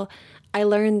example, I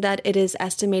learned that it is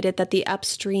estimated that the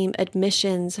upstream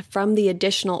emissions from the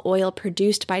additional oil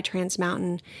produced by Trans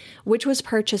Mountain, which was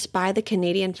purchased by the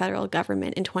Canadian federal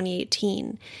government in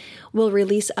 2018, will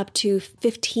release up to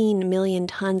 15 million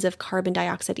tons of carbon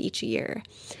dioxide each year.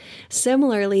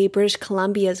 Similarly, British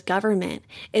Columbia's government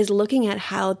is looking at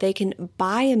how they can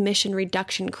buy emission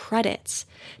reduction credits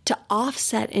to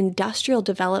offset industrial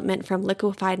development from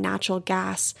liquefied natural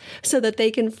gas so that they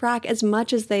can frack as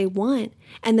much as they want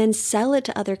and then sell it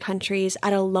to other countries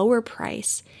at a lower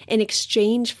price in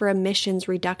exchange for emissions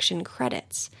reduction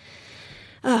credits.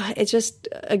 It's just,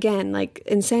 again,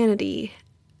 insanity.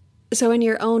 So in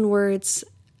your own words,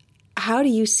 how do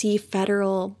you see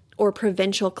federal or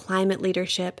provincial climate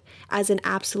leadership as an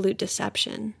absolute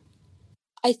deception?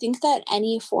 I think that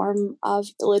any form of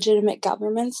illegitimate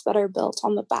governments that are built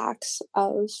on the backs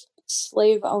of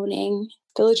slave-owning,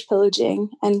 village pillaging,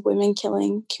 and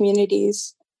women-killing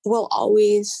communities will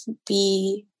always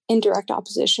be in direct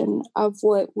opposition of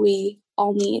what we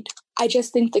all need. I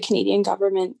just think the Canadian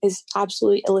government is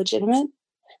absolutely illegitimate.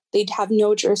 They'd have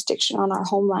no jurisdiction on our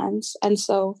homelands. And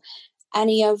so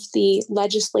any of the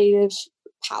legislative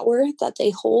power that they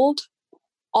hold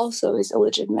also is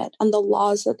illegitimate. And the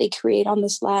laws that they create on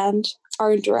this land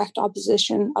are in direct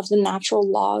opposition of the natural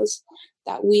laws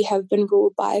that we have been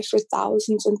ruled by for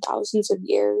thousands and thousands of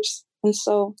years. And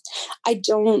so I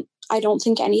don't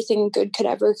think anything good could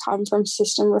ever come from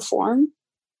system reform.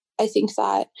 I think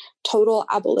that total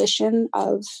abolition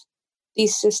of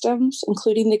these systems,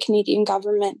 including the Canadian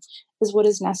government, is what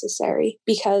is necessary,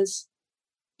 because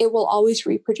it will always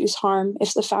reproduce harm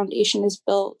if the foundation is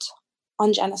built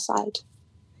on genocide.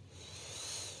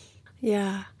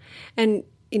 Yeah. And,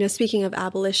 speaking of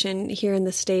abolition, here in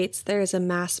the States, there is a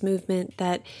mass movement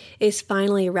that is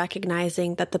finally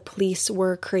recognizing that the police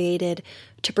were created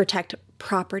to protect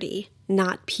property,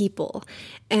 not people.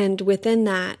 And within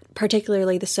that,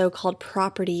 particularly the so-called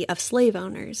property of slave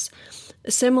owners.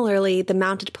 Similarly, the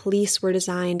mounted police were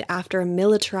designed after a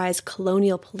militarized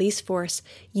colonial police force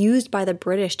used by the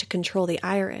British to control the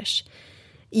Irish.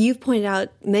 You've pointed out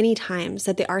many times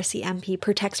that the RCMP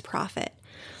protects profit.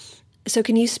 So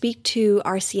can you speak to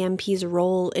RCMP's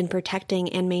role in protecting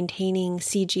and maintaining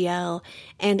CGL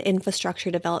and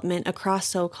infrastructure development across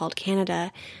so-called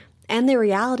Canada, and the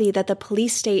reality that the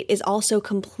police state is also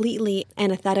completely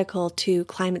antithetical to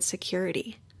climate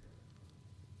security?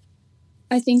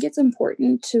 I think it's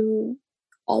important to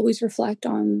always reflect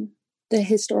on the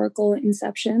historical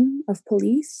inception of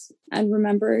police and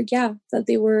remember, that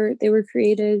they were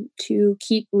created to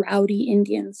keep rowdy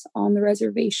Indians on the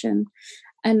reservation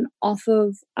and off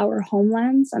of our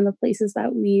homelands and the places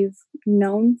that we've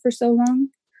known for so long,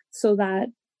 so that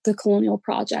the colonial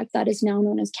project that is now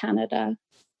known as Canada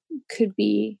could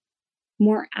be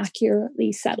more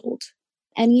accurately settled.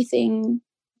 Anything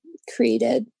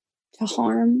created to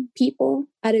harm people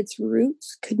at its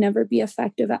roots could never be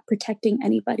effective at protecting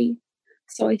anybody.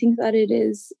 So I think that it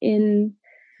is in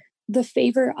the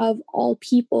favor of all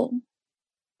people,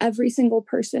 every single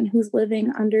person who's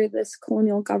living under this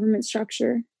colonial government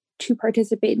structure, to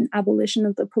participate in abolition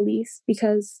of the police,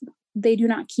 because they do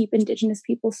not keep Indigenous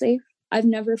people safe. I've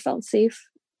never felt safe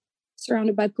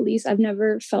surrounded by police. I've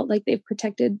never felt like they've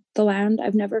protected the land.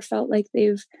 I've never felt like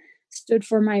they've stood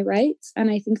for my rights. And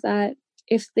I think that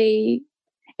if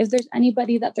there's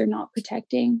anybody that they're not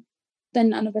protecting, then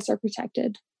none of us are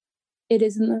protected. It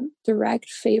is in the direct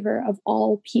favor of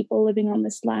all people living on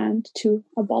this land to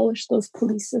abolish those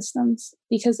police systems,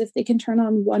 because if they can turn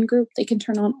on one group, they can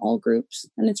turn on all groups.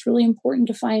 And it's really important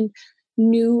to find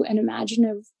new and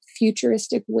imaginative,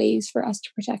 futuristic ways for us to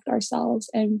protect ourselves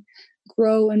and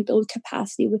grow and build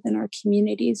capacity within our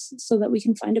communities so that we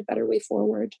can find a better way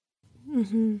forward.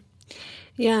 Mm-hmm.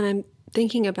 Yeah, and I'm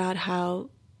thinking about how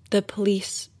the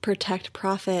police protect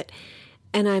profit,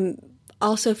 and I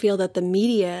also feel that the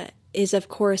media is, of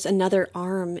course, another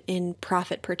arm in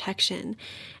profit protection,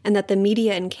 and that the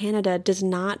media in Canada does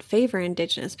not favor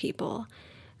Indigenous people.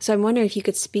 So I'm wondering if you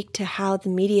could speak to how the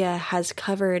media has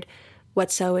covered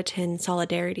Wet'suwet'en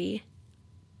solidarity.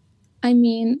 I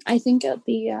mean, I think at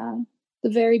the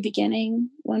very beginning,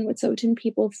 when Wet'suwet'en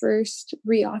people first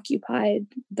reoccupied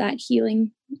that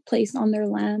healing place on their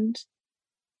land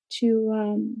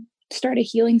to start a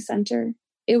healing center,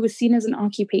 it was seen as an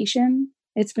occupation.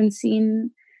 It's been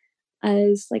seen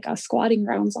as like a squatting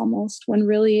grounds almost, when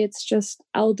really it's just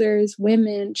elders,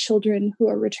 women, children who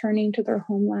are returning to their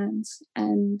homelands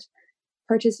and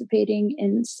participating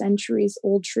in centuries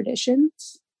old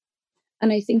traditions.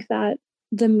 And I think that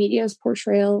the media's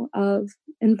portrayal of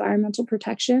environmental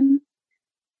protection,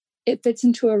 it fits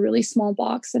into a really small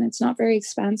box, and it's not very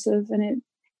expansive, and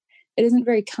it isn't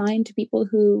very kind to people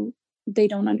who they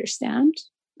don't understand.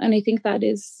 And I think that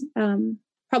is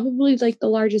probably like the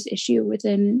largest issue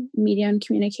within media and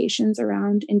communications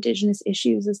around Indigenous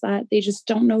issues, is that they just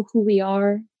don't know who we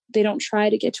are. They don't try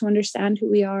to get to understand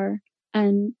who we are.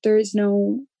 And there is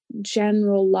no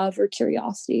general love or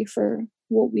curiosity for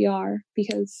what we are,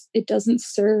 because it doesn't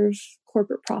serve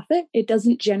corporate profit. It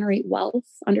doesn't generate wealth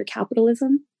under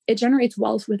capitalism. It generates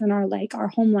wealth within our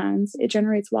homelands. It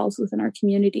generates wealth within our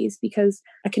communities, because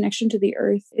a connection to the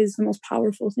earth is the most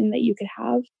powerful thing that you could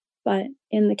have. But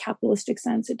in the capitalistic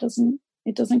sense, it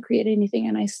doesn't create anything.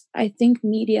 And I think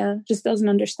media just doesn't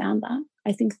understand that.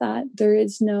 I think that there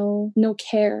is no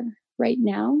care right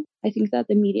now. I think that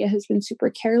the media has been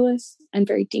super careless and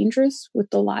very dangerous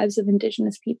with the lives of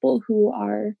Indigenous people who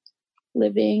are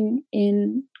living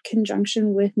in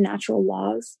conjunction with natural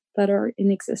laws that are in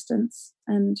existence.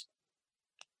 And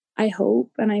I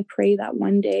hope and I pray that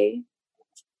one day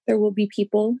there will be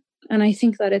people, and I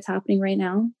think that it's happening right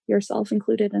now, yourself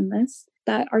included in this,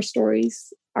 that our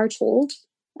stories are told,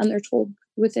 and they're told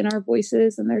within our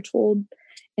voices, and they're told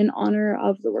in honor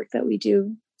of the work that we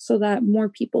do, so that more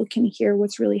people can hear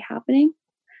what's really happening.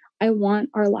 I want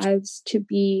our lives to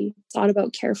be thought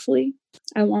about carefully.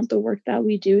 I want the work that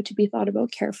we do to be thought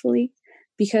about carefully,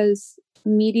 because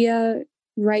media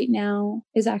right now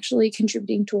is actually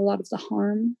contributing to a lot of the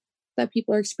harm that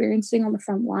people are experiencing on the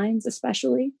front lines,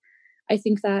 especially. I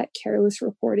think that careless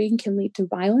reporting can lead to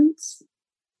violence.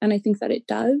 And I think that it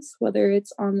does, whether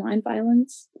it's online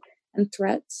violence and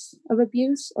threats of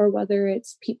abuse, or whether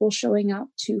it's people showing up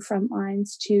to front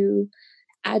lines to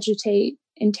agitate,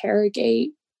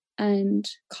 interrogate, and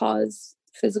cause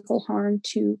physical harm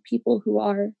to people who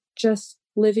are just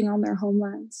living on their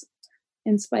homelands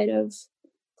in spite of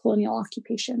colonial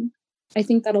occupation. I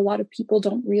think that a lot of people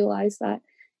don't realize that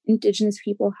Indigenous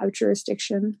people have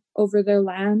jurisdiction over their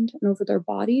land and over their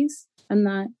bodies, and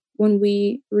that when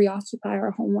we reoccupy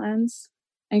our homelands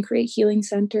and create healing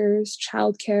centers,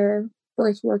 childcare,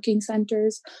 birth working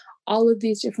centers, all of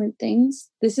these different things,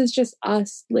 this is just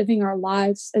us living our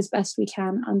lives as best we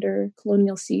can under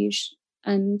colonial siege.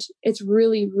 And it's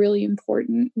really, really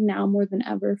important now more than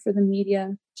ever for the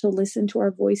media to listen to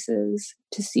our voices,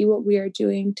 to see what we are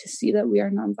doing, to see that we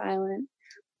are nonviolent,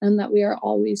 and that we are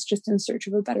always just in search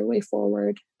of a better way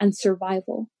forward and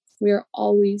survival. We are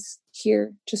always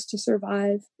here just to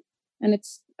survive. And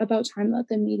it's about time that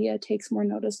the media takes more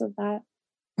notice of that.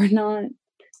 We're not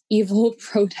evil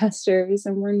protesters,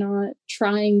 and we're not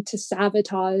trying to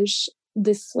sabotage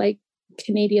this like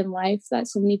Canadian life that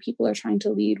so many people are trying to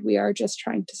lead. We are just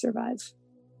trying to survive.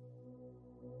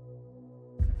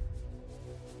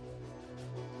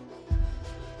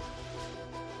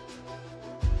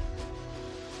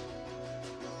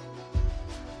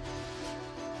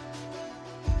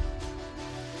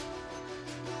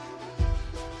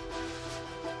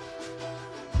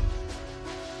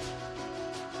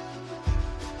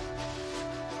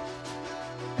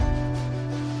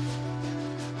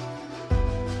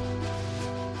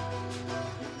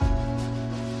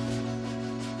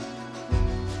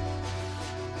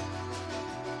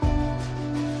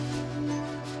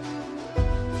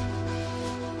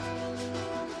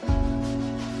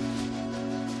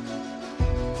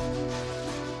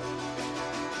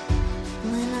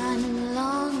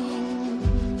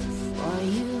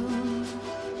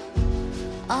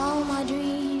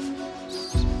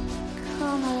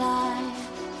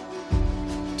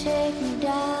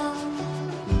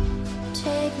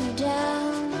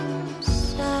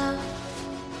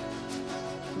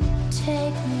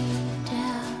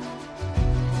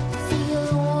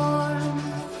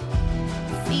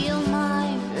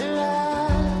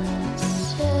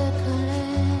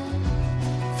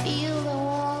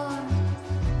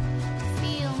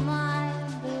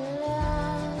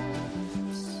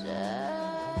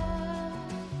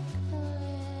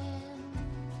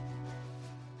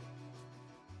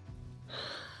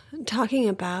 Talking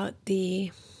about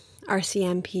the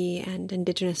RCMP and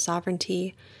Indigenous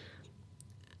sovereignty,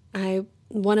 I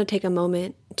want to take a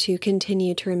moment to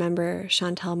continue to remember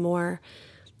Chantel Moore,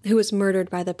 who was murdered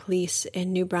by the police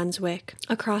in New Brunswick.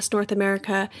 Across North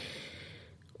America,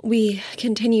 we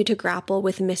continue to grapple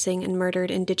with missing and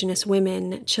murdered Indigenous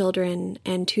women, children,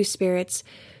 and Two-Spirits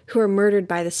who are murdered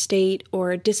by the state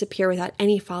or disappear without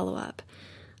any follow-up.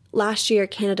 Last year,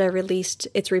 Canada released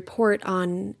its report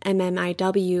on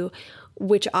MMIW,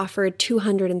 which offered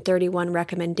 231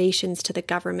 recommendations to the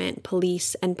government,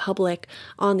 police, and public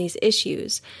on these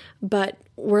issues. But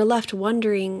we're left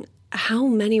wondering how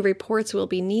many reports will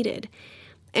be needed.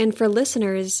 And for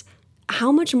listeners,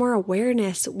 how much more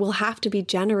awareness will have to be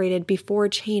generated before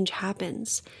change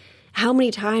happens? How many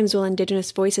times will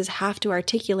Indigenous voices have to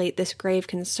articulate this grave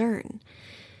concern?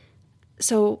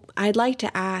 So I'd like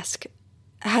to ask,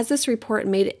 has this report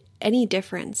made any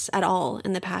difference at all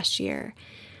in the past year?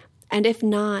 And if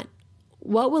not,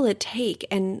 what will it take,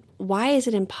 and why is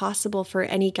it impossible for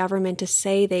any government to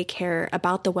say they care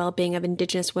about the well-being of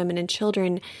Indigenous women and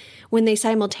children when they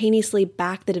simultaneously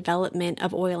back the development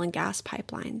of oil and gas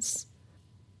pipelines?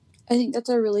 I think that's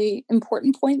a really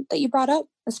important point that you brought up,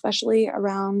 especially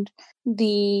around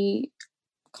the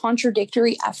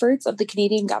contradictory efforts of the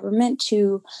Canadian government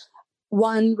to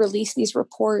release these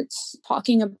reports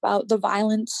talking about the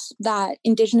violence that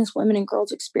Indigenous women and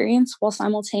girls experience while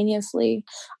simultaneously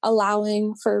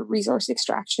allowing for resource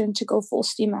extraction to go full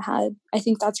steam ahead. I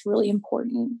think that's really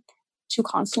important to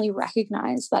constantly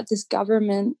recognize that this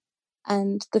government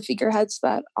and the figureheads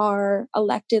that are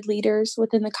elected leaders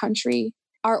within the country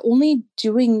are only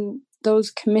doing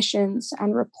those commissions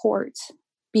and reports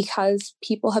because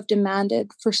people have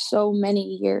demanded for so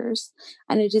many years.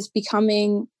 And it is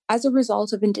becoming, as a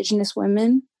result of Indigenous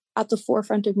women at the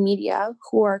forefront of media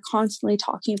who are constantly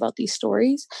talking about these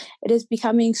stories, it is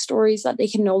becoming stories that they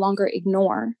can no longer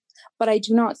ignore. But I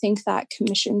do not think that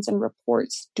commissions and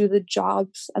reports do the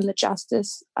jobs and the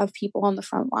justice of people on the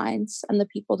front lines and the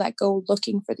people that go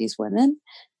looking for these women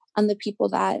and the people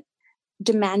that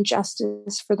demand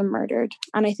justice for the murdered.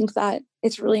 And I think that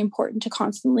it's really important to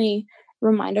constantly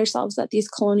remind ourselves that these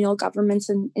colonial governments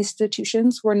and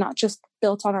institutions were not just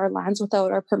built on our lands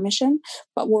without our permission,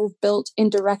 but were built in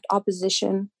direct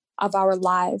opposition of our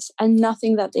lives, and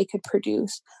nothing that they could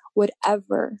produce would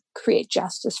ever create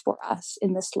justice for us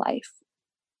in this life.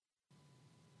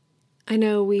 I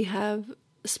know we have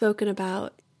spoken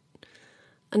about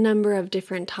a number of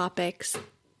different topics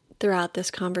throughout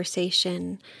this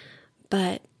conversation,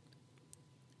 but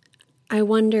I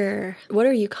wonder, what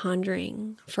are you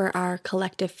conjuring for our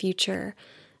collective future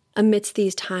amidst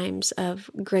these times of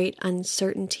great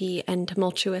uncertainty and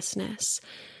tumultuousness?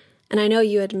 And I know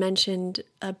you had mentioned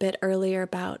a bit earlier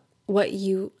about what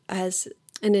you as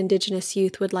an Indigenous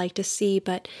youth would like to see,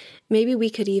 but maybe we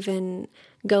could even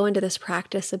go into this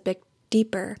practice a bit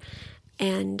deeper,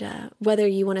 and whether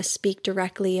you want to speak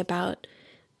directly about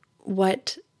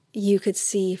what you could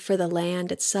see for the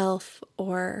land itself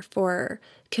or for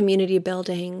community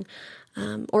building,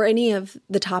 or any of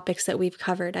the topics that we've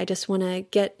covered. I just want to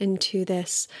get into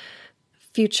this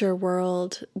future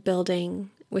world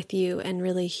building with you and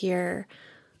really hear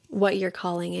what you're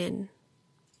calling in.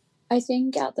 I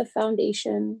think at the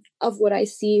foundation of what I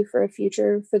see for a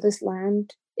future for this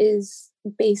land is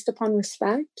based upon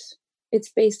respect. It's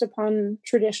based upon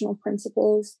traditional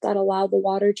principles that allow the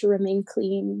water to remain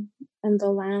clean and the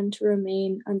land to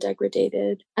remain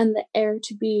undegraded and the air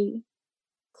to be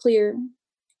clear.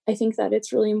 I think that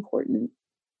it's really important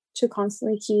to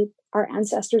constantly keep our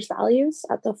ancestors' values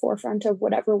at the forefront of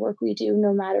whatever work we do,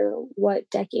 no matter what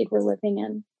decade we're living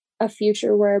in. A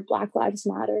future where Black Lives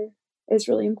Matter is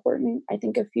really important. I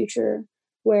think a future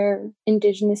where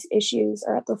Indigenous issues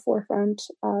are at the forefront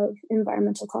of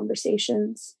environmental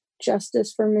conversations,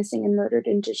 justice for missing and murdered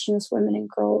Indigenous women and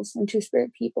girls and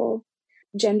Two-Spirit people,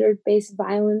 gender-based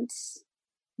violence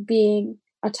being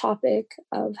a topic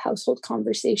of household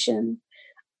conversation.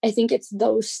 I think it's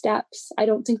those steps. I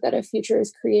don't think that a future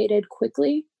is created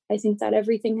quickly. I think that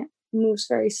everything moves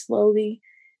very slowly.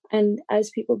 And as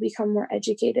people become more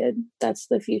educated, that's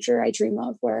the future I dream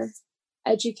of, where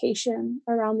education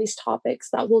around these topics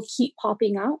that will keep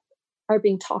popping up are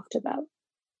being talked about.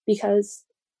 Because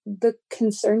the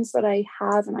concerns that I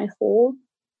have and I hold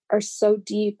are so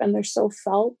deep and they're so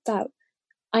felt that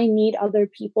I need other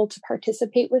people to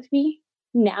participate with me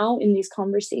now in these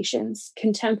conversations,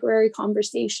 contemporary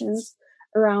conversations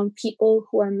around people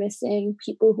who are missing,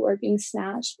 people who are being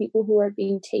snatched, people who are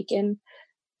being taken,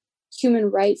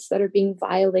 human rights that are being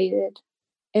violated,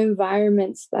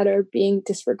 environments that are being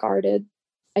disregarded.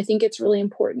 I think it's really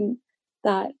important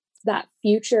that that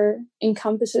future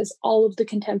encompasses all of the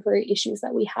contemporary issues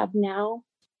that we have now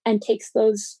and takes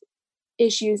those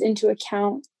issues into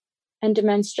account and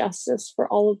demands justice for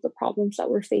all of the problems that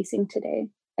we're facing today.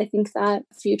 I think that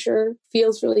future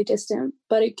feels really distant,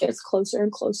 but it gets closer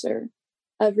and closer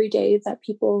every day that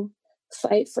people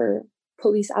fight for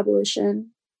police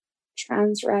abolition,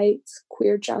 trans rights,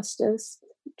 queer justice,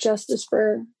 justice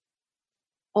for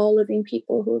all living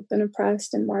people who have been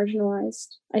oppressed and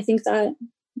marginalized. I think that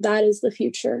that is the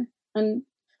future. And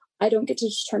I don't get to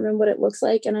determine what it looks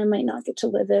like, and I might not get to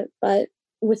live it, but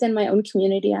within my own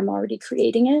community, I'm already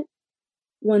creating it.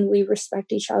 When we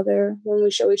respect each other, when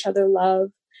we show each other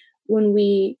love, when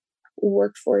we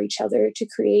work for each other to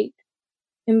create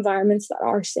environments that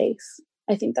are safe.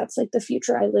 I think that's like the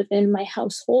future I live in my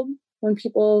household, when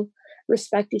people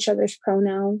respect each other's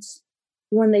pronouns,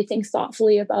 when they think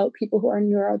thoughtfully about people who are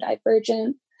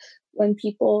neurodivergent, when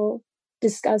people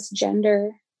discuss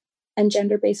gender and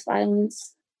gender-based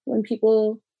violence, when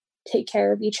people take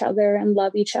care of each other and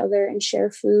love each other and share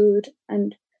food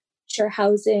and share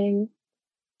housing,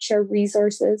 share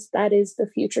resources. That is the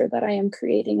future that I am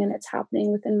creating, and it's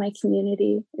happening within my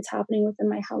community. It's happening within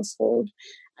my household.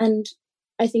 And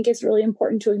I think it's really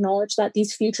important to acknowledge that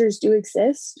these futures do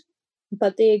exist,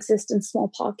 but they exist in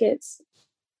small pockets,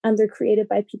 and they're created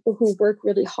by people who work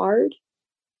really hard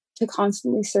to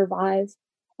constantly survive.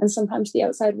 And sometimes the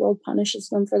outside world punishes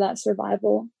them for that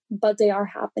survival, but they are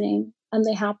happening, and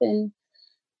they happen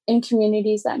in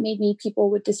communities that maybe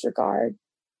people would disregard.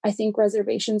 I think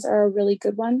reservations are a really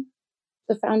good one.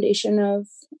 The foundation of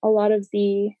a lot of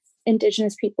the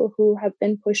Indigenous people who have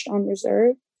been pushed on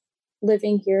reserve,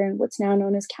 living here in what's now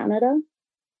known as Canada.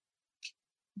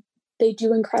 They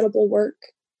do incredible work.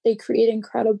 They create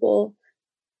incredible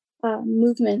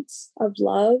movements of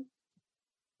love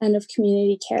and of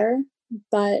community care,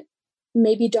 but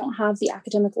maybe don't have the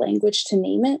academic language to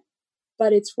name it,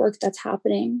 but it's work that's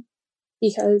happening.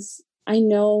 Because I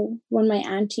know when my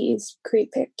aunties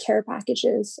create care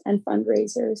packages and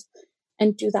fundraisers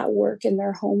and do that work in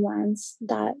their homelands,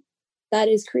 that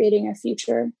is creating a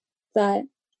future that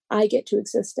I get to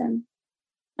exist in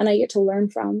and I get to learn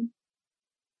from.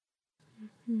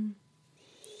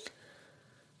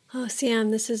 Oh,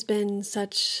 Sam, this has been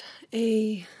such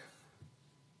a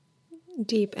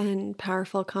deep and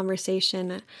powerful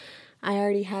conversation. I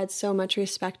already had so much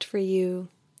respect for you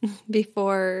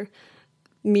before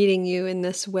meeting you in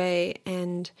this way,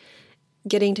 and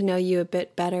getting to know you a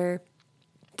bit better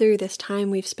through this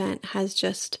time we've spent has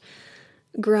just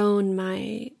grown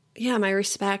my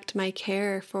respect, my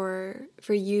care for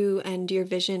you and your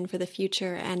vision for the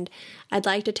future. And I'd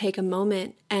like to take a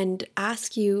moment and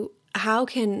ask you, how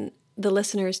can the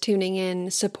listeners tuning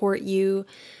in support you,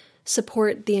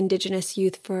 support the Indigenous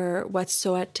youth for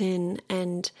Wet'suwet'en,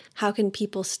 and how can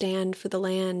people stand for the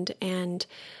land? And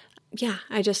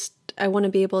I want to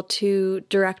be able to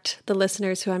direct the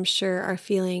listeners who I'm sure are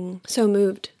feeling so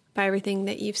moved by everything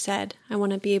that you've said. I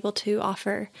want to be able to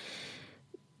offer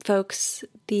folks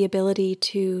the ability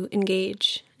to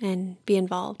engage and be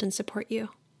involved and support you.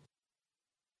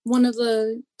 One of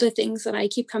the things that I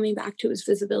keep coming back to is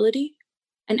visibility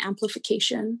and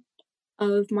amplification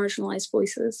of marginalized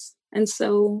voices. And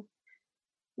so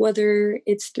whether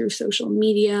it's through social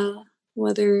media,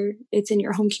 whether it's in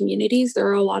your home communities, there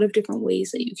are a lot of different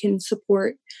ways that you can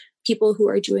support people who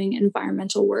are doing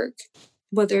environmental work,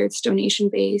 whether it's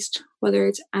donation-based, whether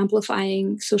it's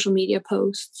amplifying social media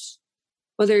posts,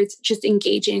 whether it's just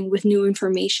engaging with new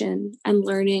information and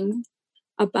learning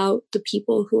about the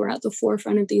people who are at the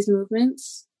forefront of these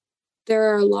movements.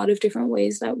 There are a lot of different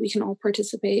ways that we can all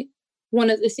participate. One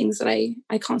of the things that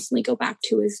I constantly go back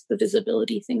to is the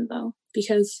visibility thing, though,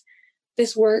 because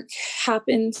this work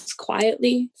happens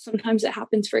quietly. Sometimes it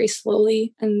happens very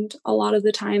slowly. And a lot of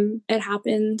the time it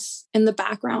happens in the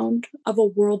background of a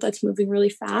world that's moving really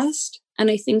fast.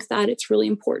 And I think that it's really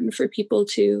important for people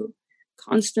to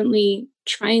constantly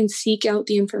try and seek out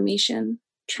the information,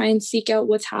 try and seek out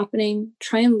what's happening,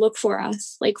 try and look for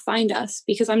us, like find us,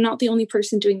 because I'm not the only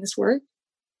person doing this work.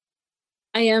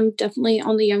 I am definitely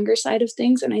on the younger side of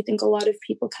things. And I think a lot of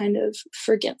people kind of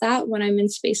forget that when I'm in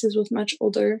spaces with much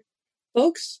older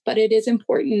folks, but it is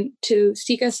important to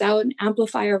seek us out and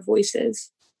amplify our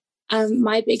voices.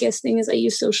 My biggest thing is I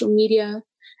use social media.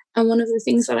 And one of the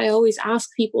things that I always ask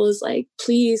people is like,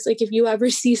 please, like if you ever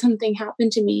see something happen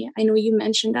to me, I know you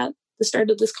mentioned at the start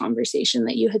of this conversation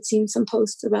that you had seen some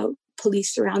posts about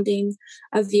police surrounding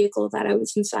a vehicle that I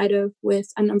was inside of with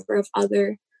a number of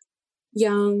other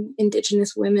young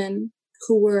Indigenous women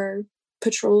who were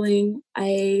patrolling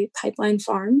a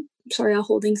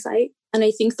holding site. And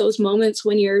I think those moments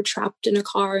when you're trapped in a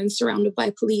car and surrounded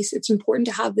by police, it's important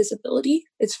to have visibility.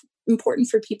 It's important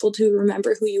for people to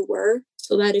remember who you were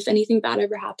so that if anything bad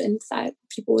ever happened, that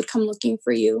people would come looking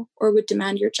for you or would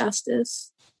demand your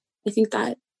justice. I think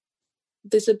that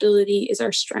visibility is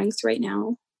our strength right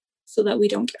now so that we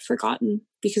don't get forgotten,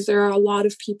 because there are a lot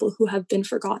of people who have been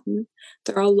forgotten.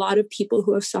 There are a lot of people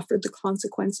who have suffered the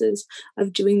consequences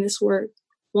of doing this work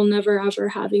while never ever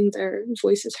having their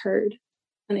voices heard.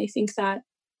 And I think that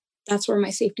that's where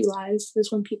my safety lies,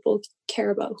 is when people care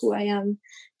about who I am,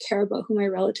 care about who my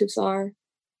relatives are,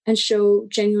 and show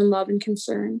genuine love and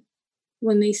concern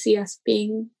when they see us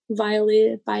being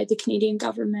violated by the Canadian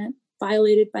government,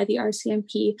 violated by the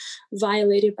RCMP,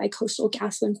 violated by Coastal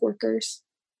GasLink workers.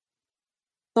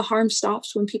 The harm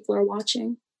stops when people are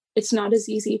watching. It's not as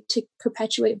easy to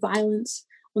perpetuate violence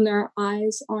when there are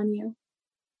eyes on you.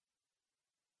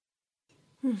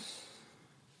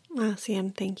 Well, Sam,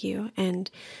 thank you. And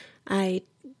I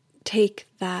take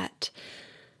that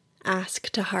ask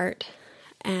to heart,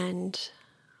 and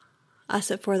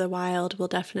us at For the Wild will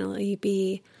definitely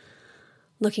be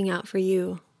looking out for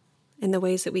you in the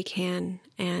ways that we can.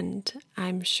 And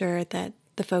I'm sure that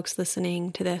the folks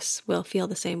listening to this will feel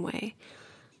the same way.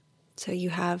 So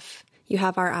you have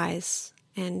our eyes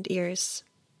and ears.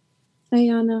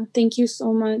 Ayana, thank you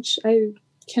so much. I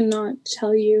cannot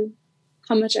tell you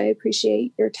how much I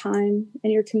appreciate your time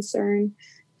and your concern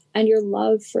and your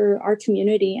love for our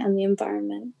community and the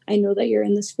environment. I know that you're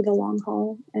in this for the long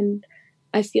haul, and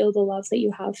I feel the love that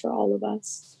you have for all of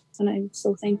us, and I'm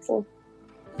so thankful.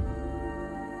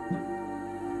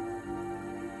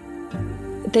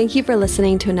 Thank you for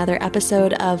listening to another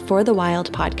episode of For the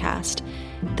Wild podcast.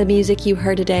 The music you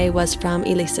heard today was from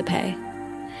Elisa Pay.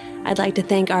 I'd like to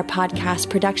thank our podcast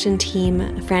production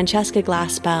team, Francesca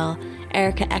Glassbell,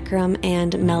 Erica Eckram,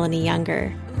 and Melanie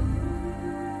Younger.